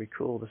night to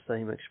recall the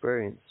same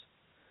experience.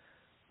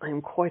 I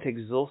am quite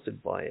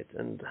exhausted by it,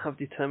 and have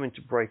determined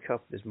to break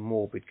up this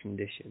morbid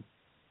condition.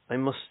 I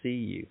must see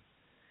you.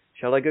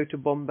 Shall I go to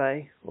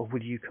Bombay, or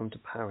will you come to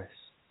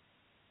Paris?"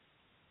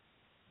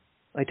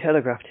 I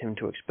telegraphed him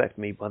to expect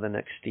me by the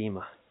next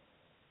steamer.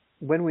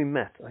 When we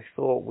met, I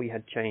thought we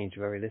had changed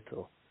very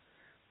little.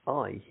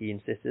 I, he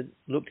insisted,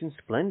 looked in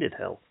splendid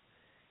health.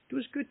 It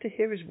was good to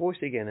hear his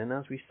voice again, and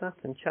as we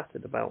sat and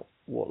chatted about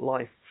what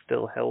life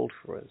still held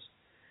for us,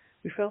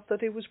 we felt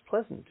that it was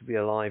pleasant to be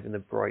alive in the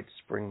bright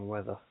spring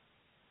weather.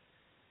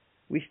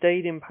 We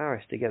stayed in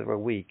Paris together a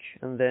week,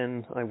 and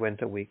then I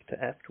went a week to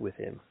Epte with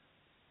him.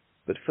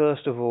 But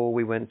first of all,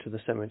 we went to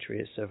the cemetery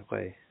at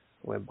S3E3,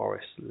 where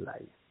Boris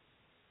lay.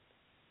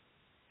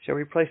 "Shall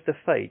we place the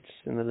Fates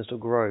in the little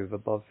grove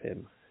above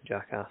him?"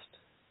 Jack asked.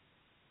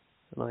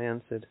 And I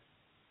answered,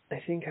 "I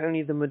think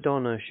only the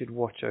Madonna should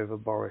watch over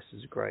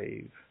Boris's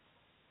grave."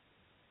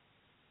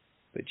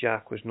 But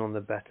Jack was none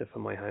the better for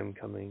my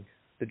homecoming.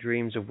 The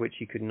dreams of which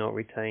he could not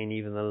retain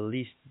even the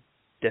least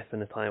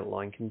definite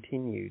outline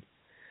continued,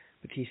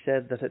 but he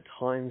said that at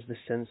times the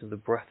sense of the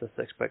breathless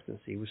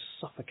expectancy was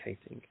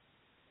suffocating.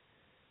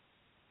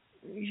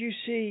 "You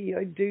see,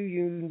 I do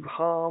you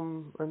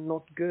harm and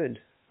not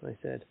good," I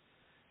said.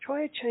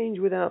 "Try a change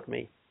without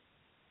me."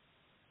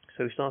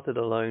 So we started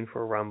alone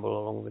for a ramble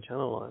along the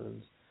Channel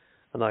Islands,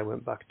 and I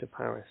went back to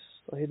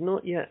Paris. I had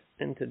not yet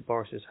entered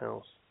Boris's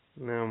house,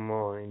 now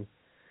mine,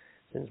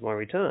 since my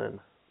return,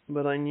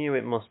 but I knew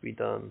it must be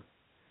done.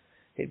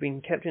 It had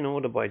been kept in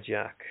order by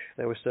Jack.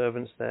 There were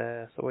servants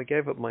there, so I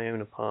gave up my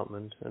own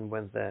apartment and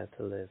went there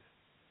to live.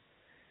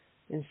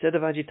 Instead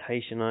of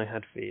agitation I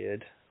had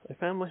feared, I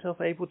found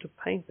myself able to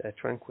paint there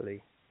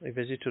tranquilly. I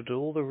visited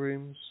all the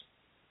rooms,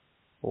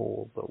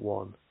 all but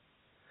one.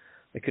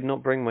 I could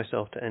not bring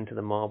myself to enter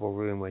the marble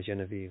room where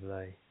Geneviève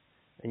lay,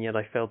 and yet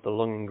I felt the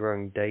longing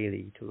growing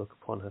daily to look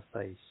upon her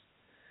face,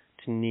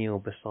 to kneel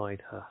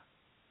beside her.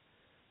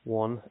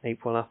 One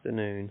April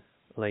afternoon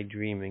I lay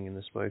dreaming in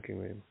the smoking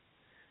room,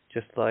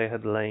 just as I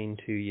had lain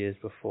 2 years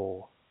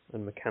before,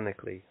 and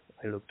mechanically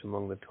I looked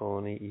among the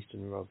tawny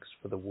eastern rugs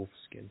for the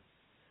wolfskin.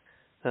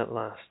 At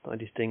last I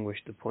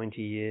distinguished the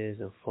pointy ears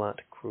and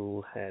flat,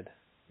 cruel head,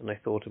 and I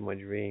thought of my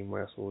dream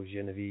where I saw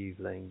Geneviève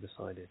laying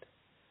beside it.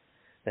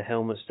 The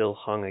helmet still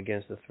hung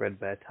against the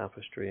threadbare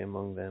tapestry,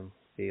 among them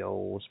the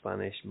old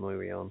Spanish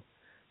morion,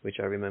 which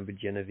I remembered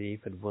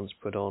Geneviève had once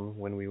put on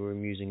when we were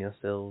amusing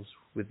ourselves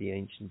with the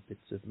ancient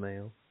bits of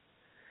mail.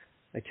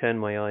 I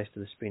turned my eyes to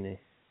the spinet.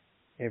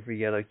 Every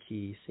yellow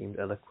key seemed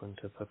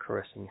eloquent of her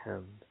caressing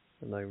hand,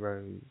 and I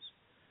rose,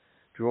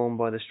 drawn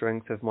by the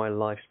strength of my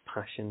life's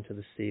passion, to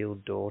the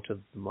sealed door to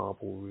the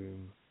marble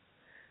room.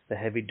 The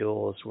heavy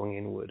door swung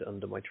inward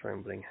under my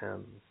trembling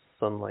hands.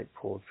 Sunlight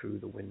poured through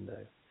the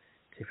window,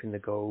 tipping the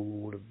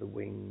gold of the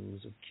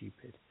wings of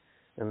Cupid,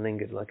 and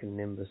lingered like a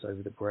nimbus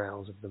over the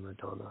brows of the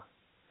Madonna.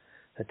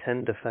 Her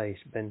tender face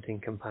bent in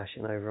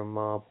compassion over a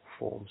marble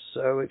form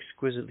so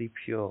exquisitely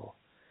pure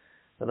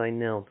that I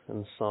knelt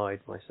and sighed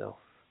myself.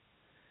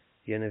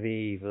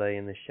 Geneviève lay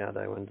in the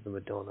shadow under the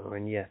Madonna,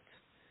 and yet,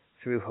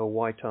 through her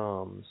white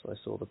arms, I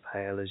saw the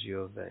pale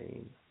azure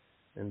vein,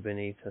 and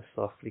beneath her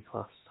softly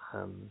clasped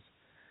hands,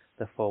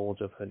 the folds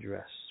of her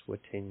dress were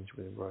tinged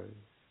with rose,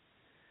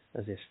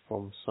 as if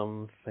from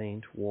some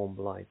faint warm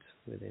light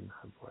within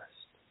her breast.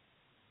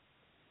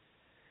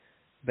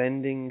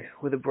 Bending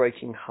with a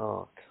breaking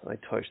heart, I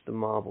touched the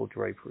marble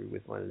drapery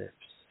with my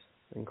lips,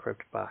 and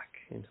crept back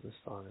into the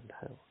silent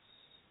house.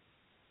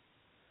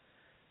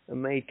 A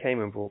maid came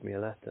and brought me a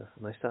letter,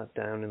 and I sat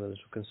down in the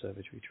little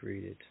conservatory to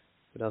read it.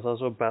 But as I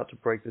was about to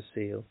break the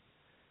seal,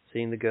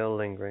 seeing the girl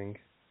lingering,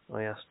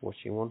 I asked what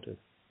she wanted.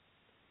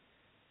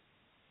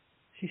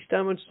 She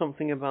stammered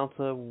something about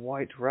a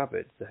white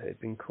rabbit that had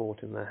been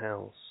caught in the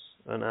house,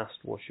 and asked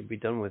what should be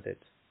done with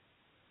it.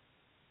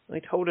 I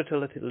told her to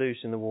let it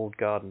loose in the walled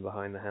garden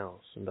behind the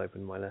house, and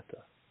opened my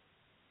letter.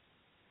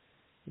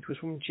 It was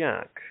from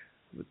Jack,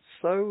 but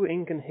so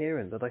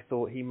incoherent that I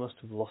thought he must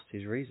have lost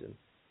his reason.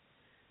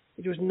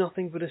 It was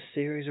nothing but a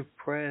series of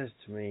prayers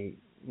to me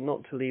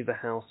not to leave the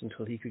house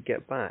until he could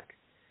get back.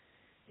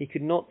 He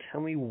could not tell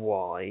me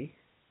why.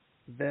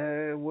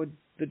 There were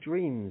the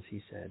dreams,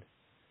 he said.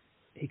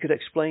 He could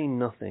explain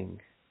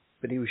nothing,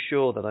 but he was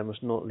sure that I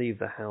must not leave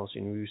the house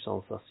in Rue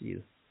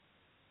Saint-Facile.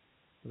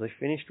 As I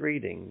finished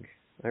reading,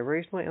 I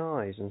raised my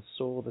eyes and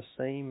saw the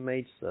same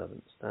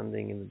maidservant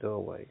standing in the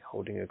doorway,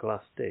 holding a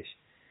glass dish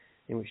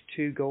in which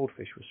 2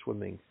 goldfish were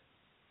swimming.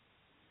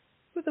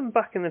 "Put them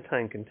back in the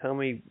tank and tell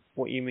me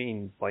what you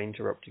mean by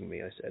interrupting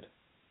me," I said.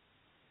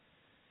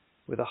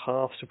 With a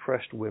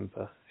half-suppressed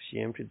whimper, she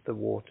emptied the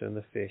water and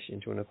the fish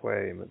into an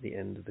aquarium at the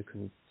end of the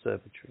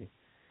conservatory,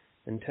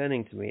 and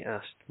turning to me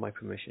asked my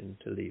permission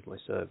to leave my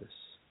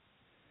service.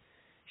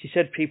 She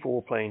said people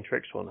were playing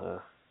tricks on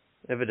her,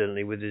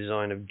 evidently with the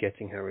design of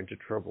getting her into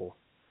trouble.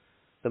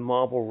 The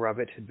marble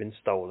rabbit had been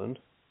stolen,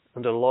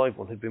 and a live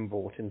one had been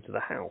brought into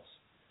the house.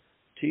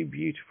 2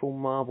 beautiful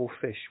marble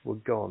fish were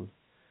gone,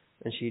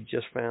 and she had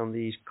just found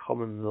these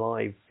common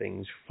live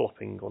things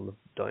flopping on the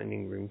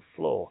dining room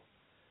floor.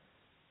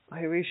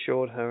 I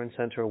reassured her and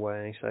sent her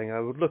away, saying I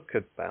would look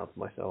about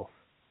myself.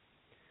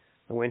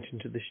 I went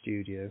into the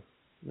studio.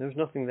 There was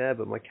nothing there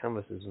but my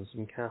canvases and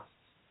some casts.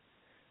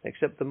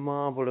 Except the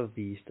marble of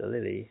the Easter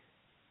lily,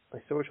 I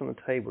saw it on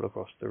the table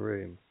across the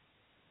room.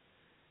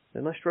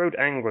 Then I strode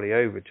angrily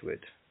over to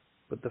it,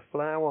 but the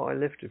flower I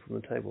lifted from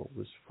the table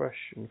was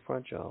fresh and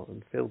fragile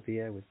and filled the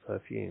air with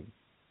perfume.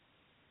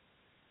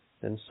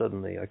 Then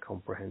suddenly I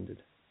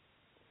comprehended.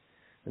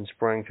 and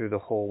sprang through the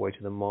hallway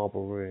to the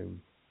marble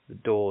room. The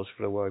doors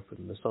flew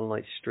open, the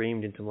sunlight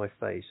streamed into my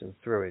face, and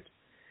through it,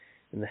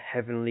 in the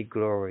heavenly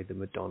glory, the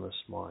Madonna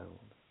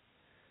smiled,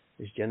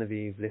 as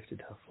Genevieve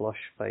lifted her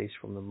flushed face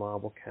from the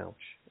marble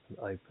couch and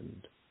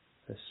opened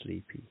her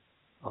sleepy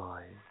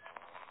eyes.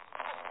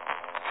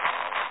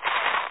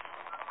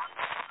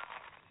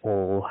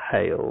 All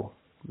hail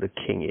the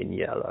King in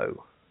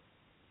Yellow.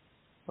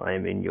 I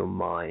am in your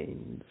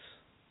minds,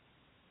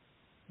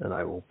 and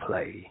I will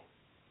play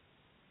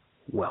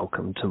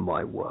Welcome to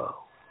My World.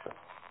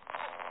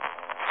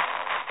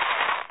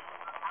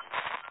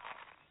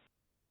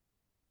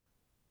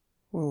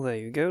 Well, there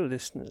you go,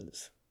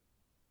 listeners.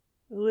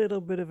 A little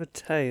bit of a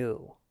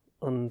tale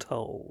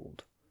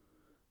untold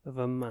of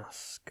a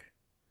mask,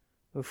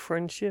 of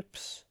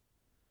friendships,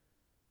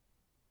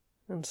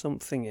 and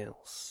something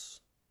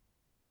else.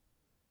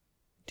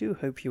 I do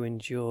hope you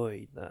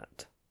enjoyed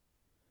that.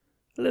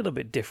 A little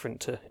bit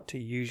different to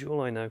usual,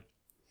 I know.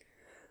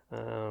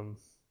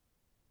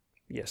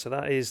 So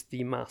that is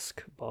The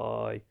Mask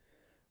by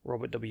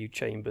Robert W.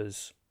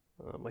 Chambers.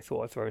 I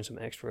thought I'd throw in some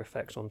extra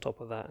effects on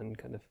top of that and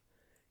kind of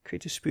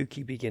create a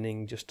spooky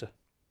beginning just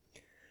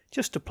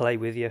to play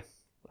with you.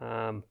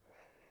 But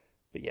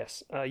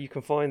yes, you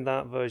can find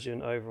that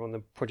version over on the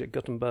Project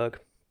Gutenberg,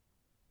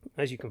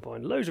 as you can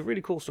find loads of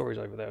really cool stories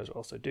over there as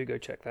well, so do go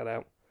check that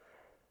out.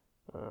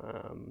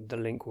 The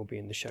link will be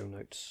in the show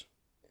notes.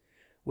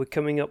 We're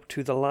coming up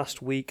to the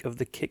last week of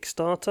the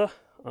Kickstarter,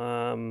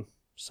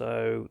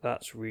 so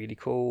that's really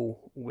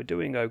cool. We're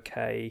doing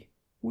okay.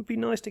 Would be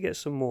nice to get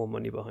some more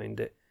money behind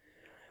it.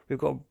 We've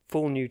got a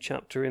full new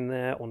chapter in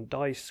there on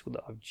dice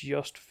that I've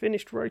just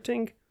finished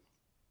writing,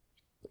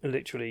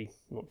 literally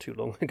not too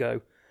long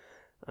ago.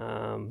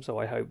 So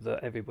I hope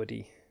that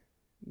everybody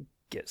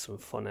gets some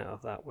fun out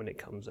of that when it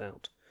comes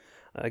out.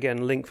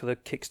 Again, link for the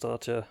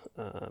Kickstarter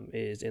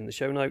is in the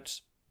show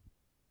notes.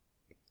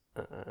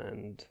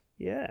 And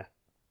yeah,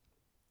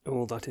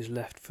 all that is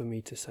left for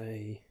me to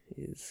say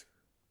is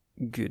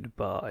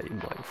goodbye,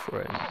 my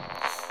friends.